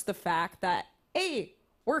overlooks the fact that,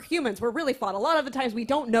 we're humans. We're really flawed. A lot of the times we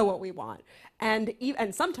don't know what we want. And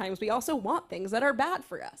sometimes we also want things that are bad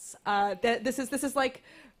for us. This is like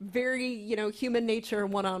very, human nature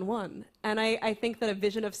one-on-one. And I think that a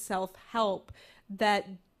vision of self-help that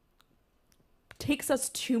takes us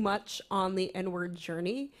too much on the inward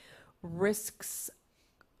journey risks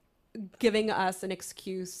giving us an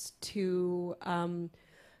excuse to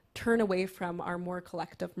turn away from our more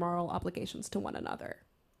collective moral obligations to one another.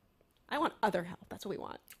 I want other help. That's what we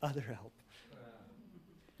want. Other help.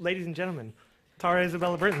 Ladies and gentlemen, Tara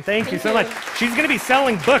Isabella Burton, thank you so much. She's going to be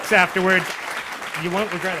selling books afterwards. You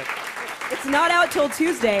won't regret it. It's not out till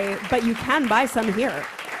Tuesday, but you can buy some here.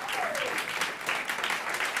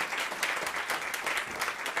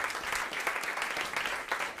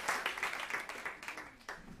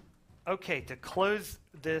 Okay, to close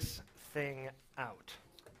this thing out,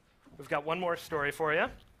 we've got one more story for you. It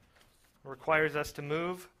requires us to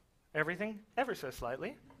move everything ever so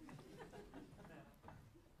slightly.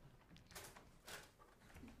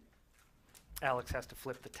 Alex has to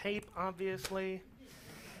flip the tape, obviously.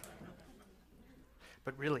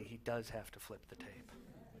 But really, he does have to flip the tape.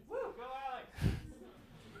 Woo, go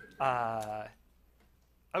Alex!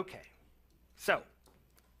 Okay, so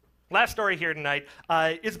last story here tonight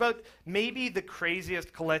is about maybe the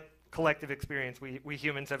craziest collective experience we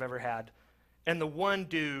humans have ever had, and the one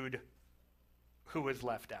dude who was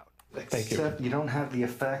left out. Thank you. Except you don't have the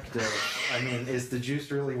effect of, I mean, is the juice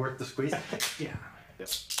really worth the squeeze? Yeah.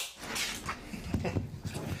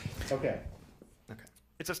 Okay.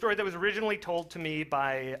 It's a story that was originally told to me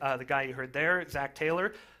by the guy you heard there, Zach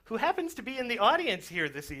Taylor, who happens to be in the audience here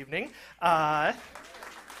this evening. Yes.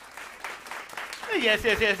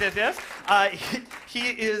 He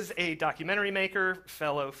is a documentary maker,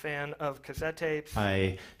 fellow fan of cassette tapes.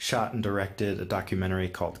 I shot and directed a documentary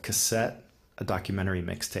called Cassette, a documentary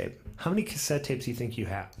mixtape. How many cassette tapes do you think you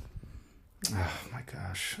have? Oh my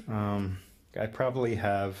gosh. I probably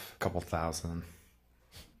have a couple thousand.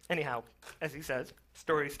 Anyhow, as he says,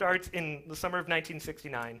 story starts in the summer of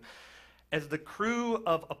 1969 as the crew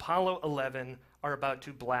of Apollo 11 are about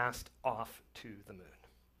to blast off to the moon.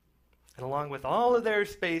 And along with all of their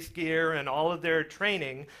space gear and all of their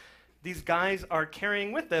training, these guys are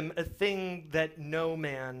carrying with them a thing that no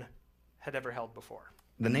man had ever held before.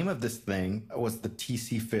 The name of this thing was the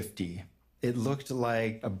TC-50. It looked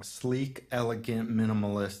like a sleek, elegant,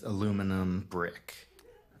 minimalist aluminum brick.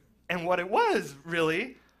 And what it was,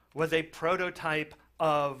 really, was a prototype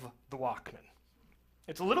of the Walkman.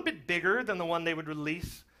 It's a little bit bigger than the one they would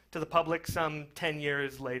release to the public some 10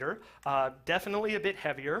 years later. Definitely a bit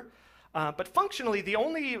heavier. But functionally, the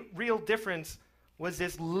only real difference was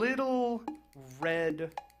this little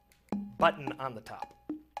red button on the top.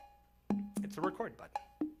 It's a record button.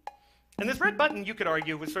 And this red button, you could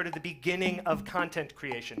argue, was sort of the beginning of content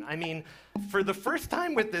creation. I mean, for the first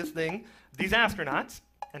time with this thing, these astronauts,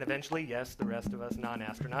 and eventually, yes, the rest of us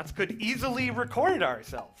non-astronauts, could easily record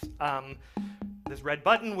ourselves. This red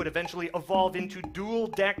button would eventually evolve into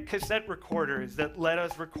dual-deck cassette recorders that let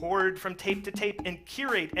us record from tape to tape and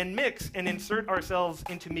curate and mix and insert ourselves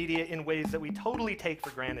into media in ways that we totally take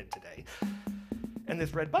for granted today. And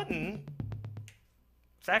this red button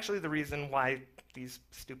is actually the reason why these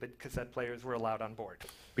stupid cassette players were allowed on board.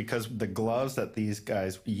 Because the gloves that these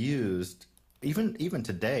guys used, even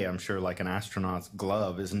today, I'm sure like an astronaut's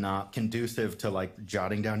glove is not conducive to like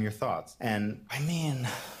jotting down your thoughts. And I mean,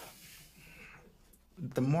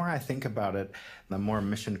 the more I think about it, the more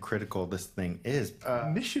mission critical this thing is.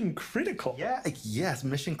 Mission critical? Yeah, yes,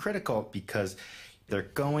 mission critical, because they're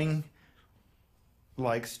going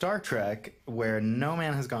like Star Trek, where no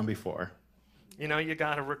man has gone before. You know, you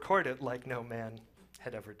gotta record it like no man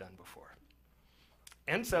had ever done before.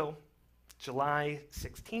 And so, July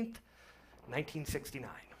 16th, 1969.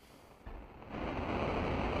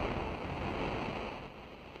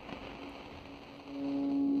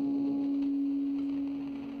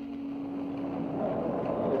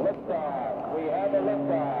 Liftoff. We have a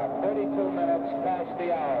liftoff. 32 minutes past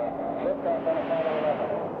the hour. Liftoff on Apollo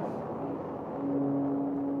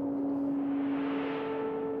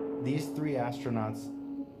 11. These three astronauts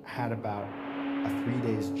had about a 3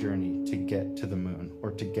 days journey to get to the moon,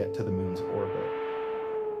 or to get to the moon's orbit.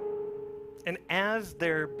 And as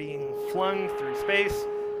they're being flung through space,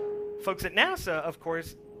 folks at NASA, of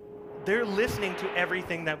course, they're listening to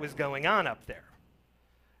everything that was going on up there.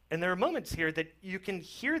 And there are moments here that you can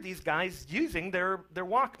hear these guys using their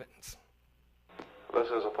Walkmans. This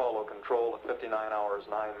is Apollo Control at 59 hours,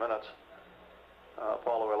 9 minutes.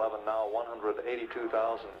 Apollo 11 now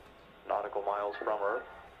 182,000 nautical miles from Earth,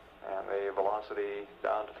 and the velocity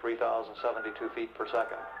down to 3,072 feet per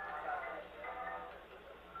second.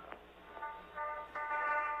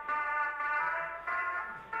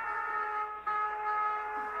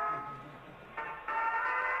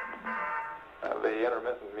 The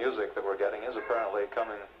intermittent music that we're getting is apparently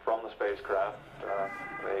coming from the spacecraft.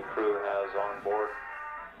 The crew has on board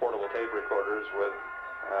portable tape recorders with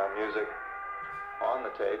music on the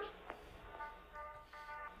tapes.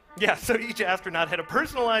 Yeah, so each astronaut had a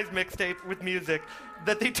personalized mixtape with music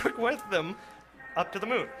that they took with them up to the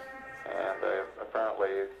moon. And apparently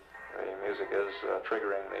the music is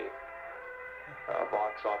triggering the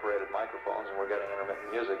box-operated microphones, and we're getting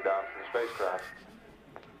intermittent music down from the spacecraft.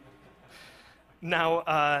 Now,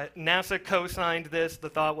 NASA co-signed this. The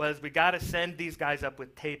thought was, we got to send these guys up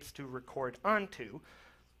with tapes to record onto.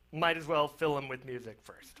 Might as well fill them with music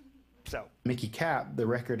first. So Mickey Kapp, the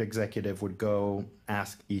record executive, would go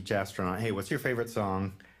ask each astronaut, hey, what's your favorite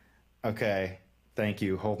song? Okay, thank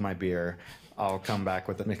you, hold my beer. I'll come back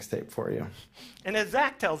with a mixtape for you. And as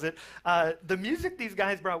Zach tells it, the music these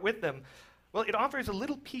guys brought with them, well, it offers a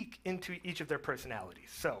little peek into each of their personalities.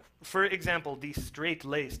 So, for example, the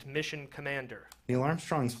straight-laced mission commander. Neil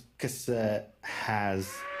Armstrong's cassette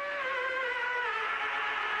has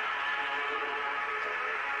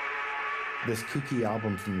this kooky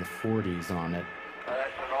album from the 40s on it. That's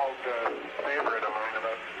an old favorite of mine.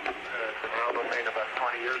 It's an album made about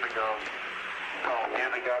 20 years ago called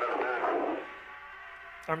Music Out of the Moon.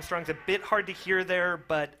 Armstrong's a bit hard to hear there,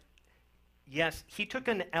 but yes, he took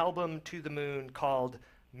an album to the moon called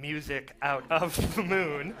Music Out of the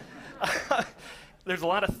Moon. There's a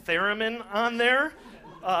lot of theremin on there.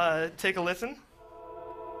 Take a listen.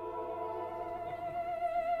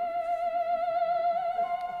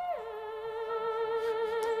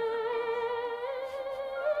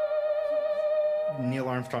 Neil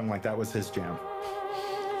Armstrong, like, that was his jam.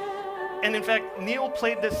 And in fact, Neil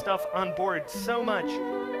played this stuff on board so much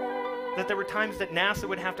that there were times that NASA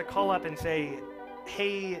would have to call up and say,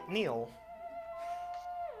 "Hey, Neil."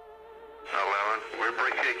 Hello, we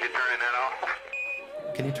appreciate you turning that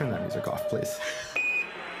off. Can you turn that music off, please?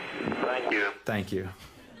 Thank you. Thank you.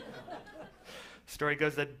 Story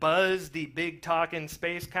goes that Buzz, the big talking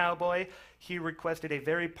space cowboy, he requested a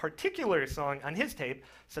very particular song on his tape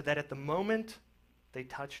so that at the moment they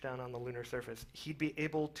touched down on the lunar surface, he'd be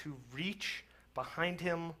able to reach behind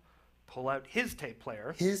him, pull out his tape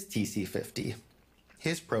player, his TC-50,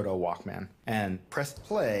 his proto Walkman, and press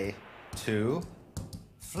play to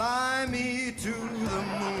Fly me to the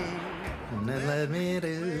moon. And then let me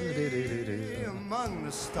do. Among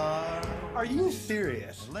the stars. Are you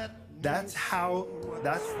serious? That's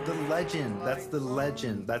the legend. That's the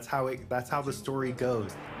legend. That's how the story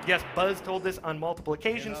goes. Yes, Buzz told this on multiple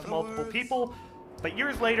occasions to multiple people, but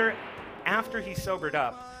years later, after he sobered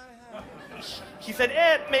up, he said,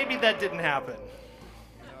 maybe that didn't happen.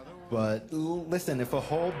 But listen, if a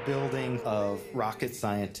whole building of rocket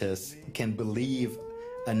scientists can believe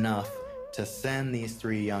enough to send these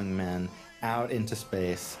three young men out into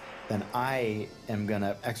space, then I am going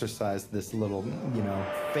to exercise this little,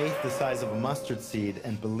 faith the size of a mustard seed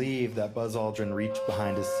and believe that Buzz Aldrin reached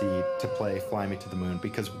behind his seat to play Fly Me to the Moon,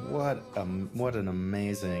 because what an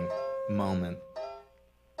amazing moment.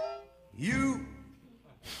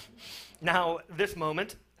 Now, this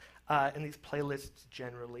moment, in these playlists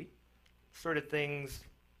generally, sort of things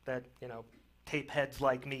that, tape heads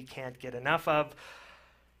like me can't get enough of.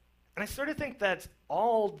 And I sort of think that's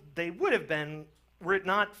all they would have been were it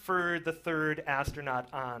not for the third astronaut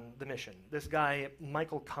on the mission, this guy,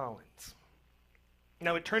 Michael Collins.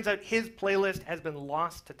 Now, it turns out his playlist has been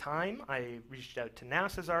lost to time. I reached out to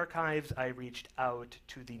NASA's archives. I reached out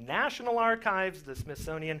to the National Archives, the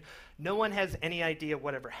Smithsonian. No one has any idea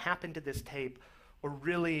whatever happened to this tape or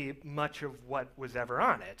really much of what was ever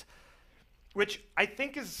on it, which I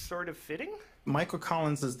think is sort of fitting. Michael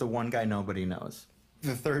Collins is the one guy nobody knows.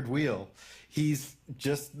 The third wheel. He's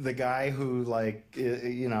just the guy who,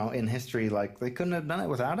 in history, they couldn't have done it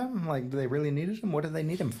without him. Do they really needed him? What did they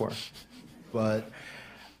need him for? But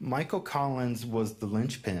Michael Collins was the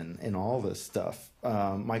linchpin in all this stuff.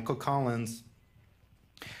 Michael Collins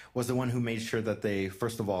was the one who made sure that they,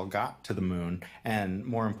 first of all, got to the moon, and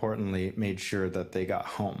more importantly, made sure that they got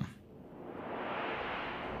home.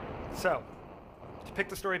 So, to pick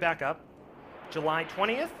the story back up, July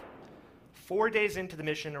 20th, 4 days into the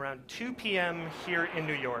mission, around 2 p.m. here in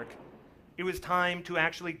New York, it was time to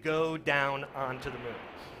actually go down onto the moon.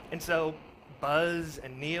 And so Buzz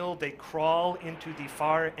and Neil, they crawl into the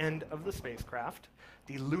far end of the spacecraft,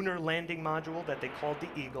 the lunar landing module that they called the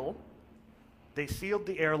Eagle. They sealed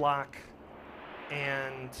the airlock,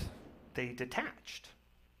 and they detached.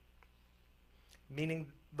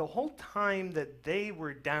 Meaning the whole time that they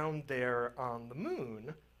were down there on the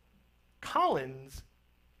moon, Collins,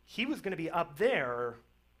 he was going to be up there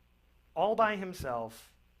all by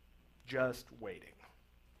himself, just waiting.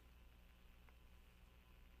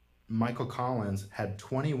 Michael Collins had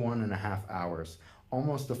 21 and a half hours,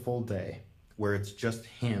 almost a full day, where it's just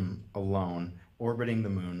him alone orbiting the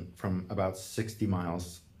moon from about 60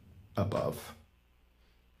 miles above.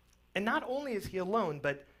 And not only is he alone,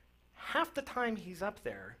 but half the time he's up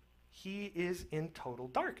there, he is in total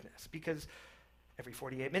darkness, because every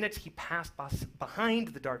 48 minutes he passed behind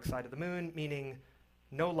the dark side of the moon, meaning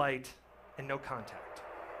no light and no contact.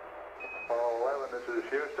 Apollo 11, this is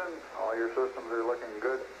Houston. All your systems are looking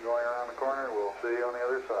good going around the corner. We'll see you on the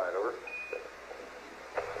other side. Over.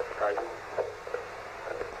 Roger.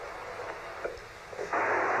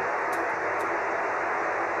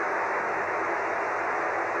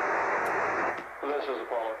 This is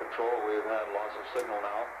Apollo Control. We've had lots of signal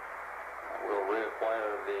now. We'll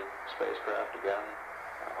reacquire the spacecraft again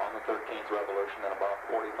on the 13th revolution in about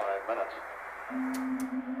 45 minutes.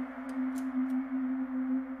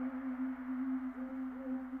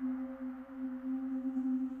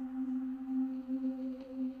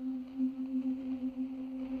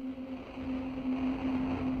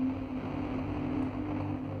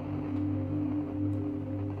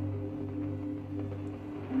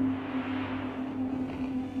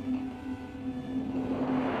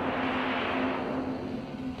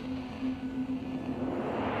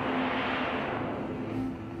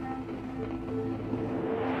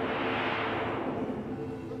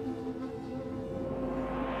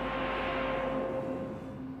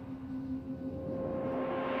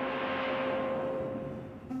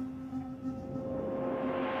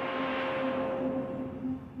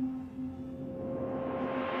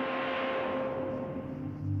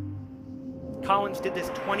 Collins did this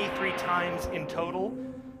 23 times in total,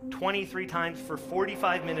 23 times for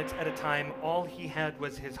 45 minutes at a time. All he had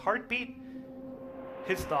was his heartbeat,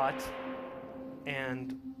 his thoughts,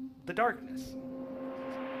 and the darkness.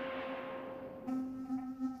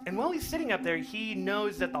 And while he's sitting up there, he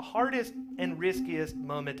knows that the hardest and riskiest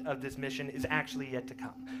moment of this mission is actually yet to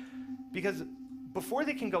come. Because before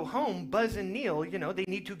they can go home, Buzz and Neil, they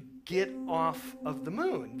need to get off of the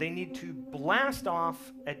moon. They need to blast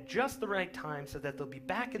off at just the right time so that they'll be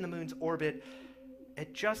back in the moon's orbit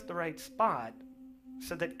at just the right spot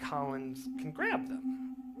so that Collins can grab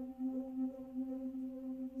them.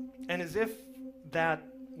 And as if that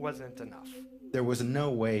wasn't enough. There was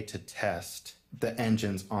no way to test the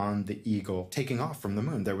engines on the Eagle taking off from the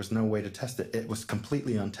moon. There was no way to test it. It was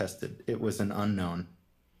completely untested. It was an unknown.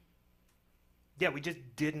 Yeah, we just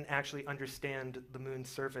didn't actually understand the moon's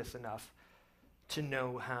surface enough to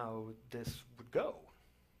know how this would go.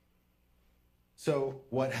 So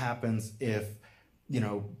what happens if,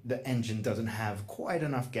 the engine doesn't have quite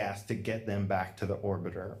enough gas to get them back to the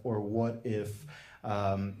orbiter? Or what if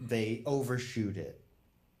they overshoot it?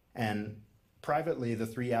 And privately, the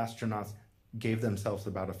 3 astronauts gave themselves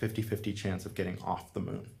about a 50-50 chance of getting off the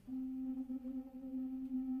moon.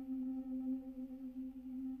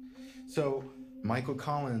 So Michael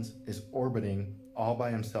Collins is orbiting all by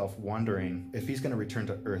himself, wondering if he's going to return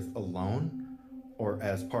to Earth alone or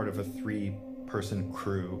as part of a 3-person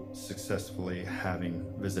crew successfully having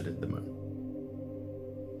visited the moon.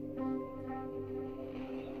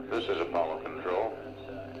 This is Apollo Control.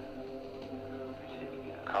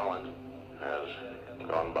 Collins has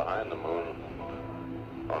gone behind the moon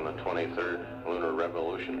on the 23rd lunar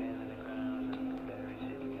revolution.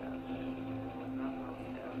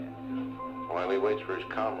 While he waits for his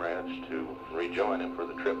comrades to rejoin him for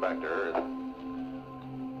the trip back to Earth.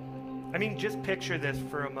 I mean, just picture this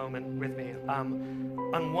for a moment with me.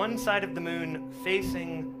 On one side of the moon,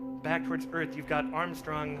 facing back towards Earth, you've got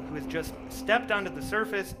Armstrong, who has just stepped onto the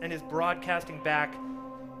surface and is broadcasting back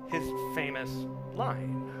his famous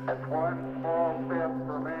line. That's one small step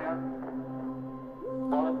for man,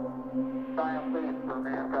 one giant leap for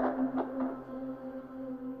mankind.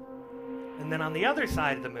 And then on the other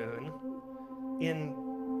side of the moon, in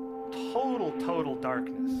total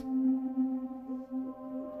darkness,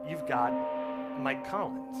 you've got Mike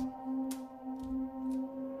Collins.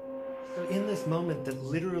 So in this moment that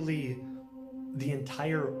literally the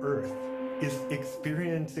entire Earth is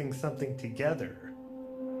experiencing something together,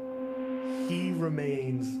 he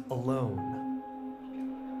remains alone,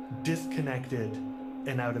 disconnected,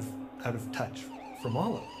 and out of touch from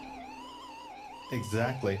all of it.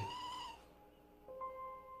 Exactly.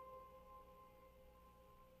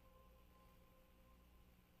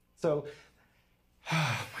 So,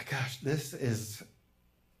 oh my gosh, this is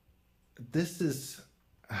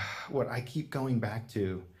what I keep going back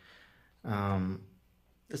to.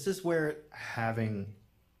 This is where having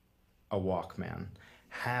a Walkman,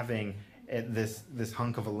 having this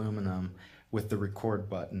hunk of aluminum with the record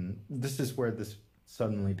button, this is where this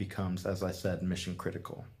suddenly becomes, as I said, mission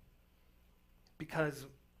critical. Because,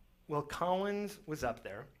 well, Collins was up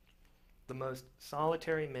there, the most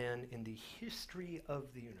solitary man in the history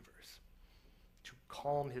of the universe. To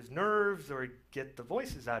calm his nerves or get the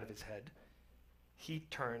voices out of his head, he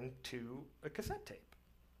turned to a cassette tape.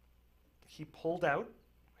 He pulled out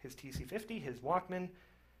his TC-50, his Walkman,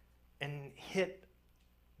 and hit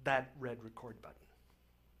that red record button.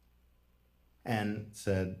 And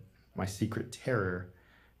said, my secret terror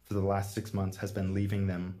for the last 6 months has been leaving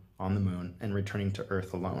them on the moon and returning to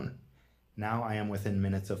Earth alone. Now I am within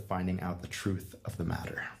minutes of finding out the truth of the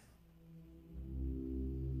matter.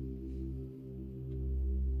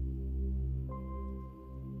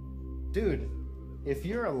 Dude, if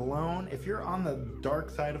you're alone, if you're on the dark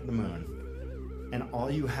side of the moon, and all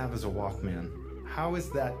you have is a Walkman, how is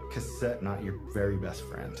that cassette not your very best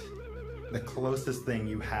friend? The closest thing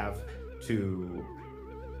you have to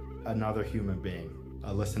another human being,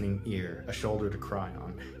 a listening ear, a shoulder to cry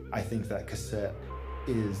on. I think that cassette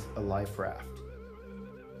is a life raft.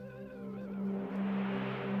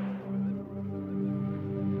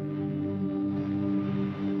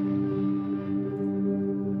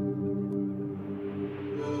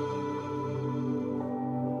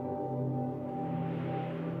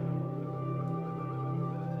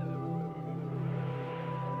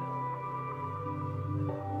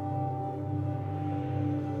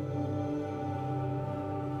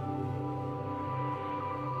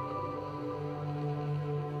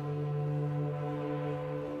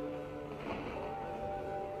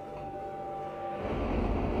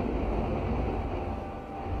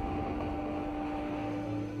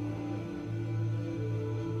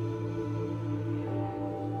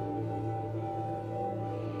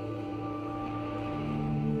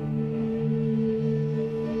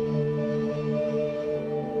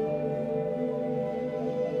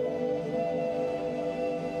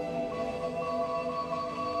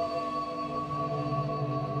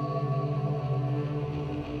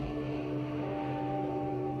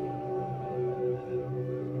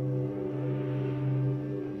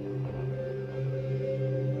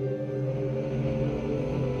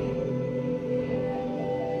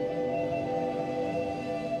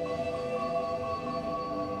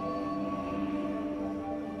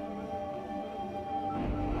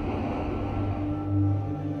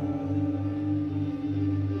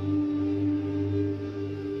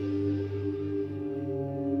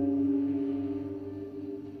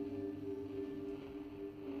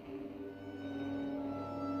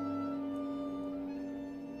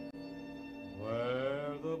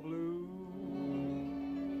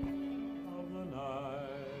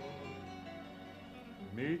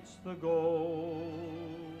 waits the gold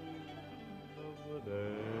of the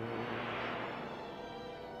day.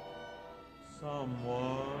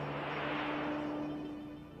 Someone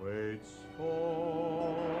waits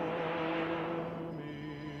for me.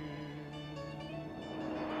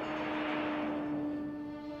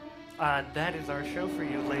 That is our show for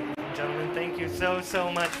you, ladies and gentlemen. Thank you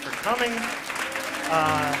so much for coming.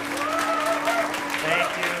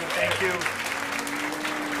 Thank you.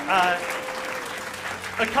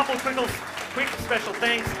 A couple quick special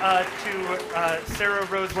thanks to Sarah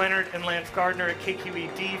Rose Leonard and Lance Gardner at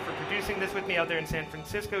KQED for producing this with me out there in San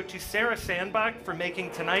Francisco, to Sarah Sandbach for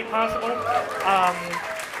making tonight possible,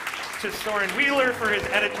 to Soren Wheeler for his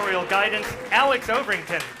editorial guidance, Alex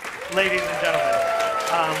Overington, ladies and gentlemen,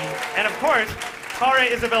 and of course, Tara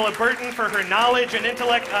Isabella Burton for her knowledge and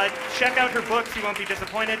intellect. Check out her books, you won't be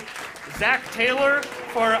disappointed. Zach Taylor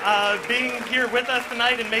for being here with us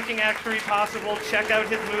tonight and making Act 3 possible. Check out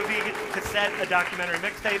his movie, Cassette, a documentary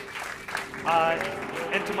mixtape.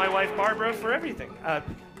 And to my wife, Barbara, for everything.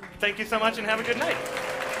 Thank you so much and have a good night.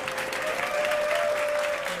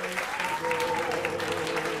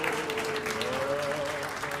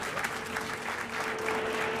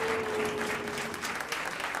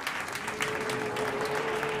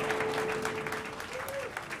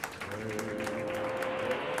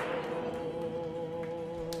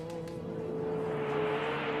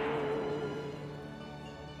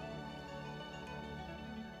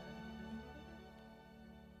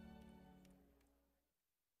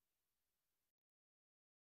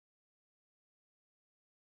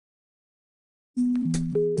 Thank you.